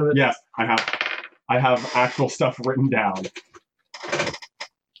shown it? Yes, I have actual stuff written down.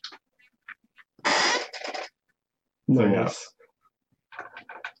 So yes,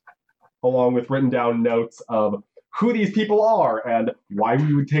 along with written down notes of who these people are and why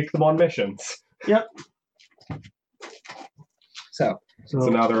we would take them on missions. Yep. So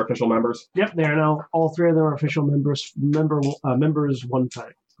now they're official members. Yep, they are now. All three of them are official members. Members one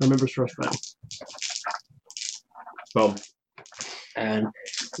fang, or members first fang. Boom. And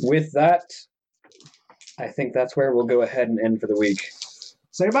with that, I think that's where we'll go ahead and end for the week.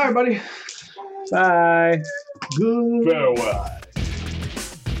 Say bye, everybody. Bye. Good. Farewell.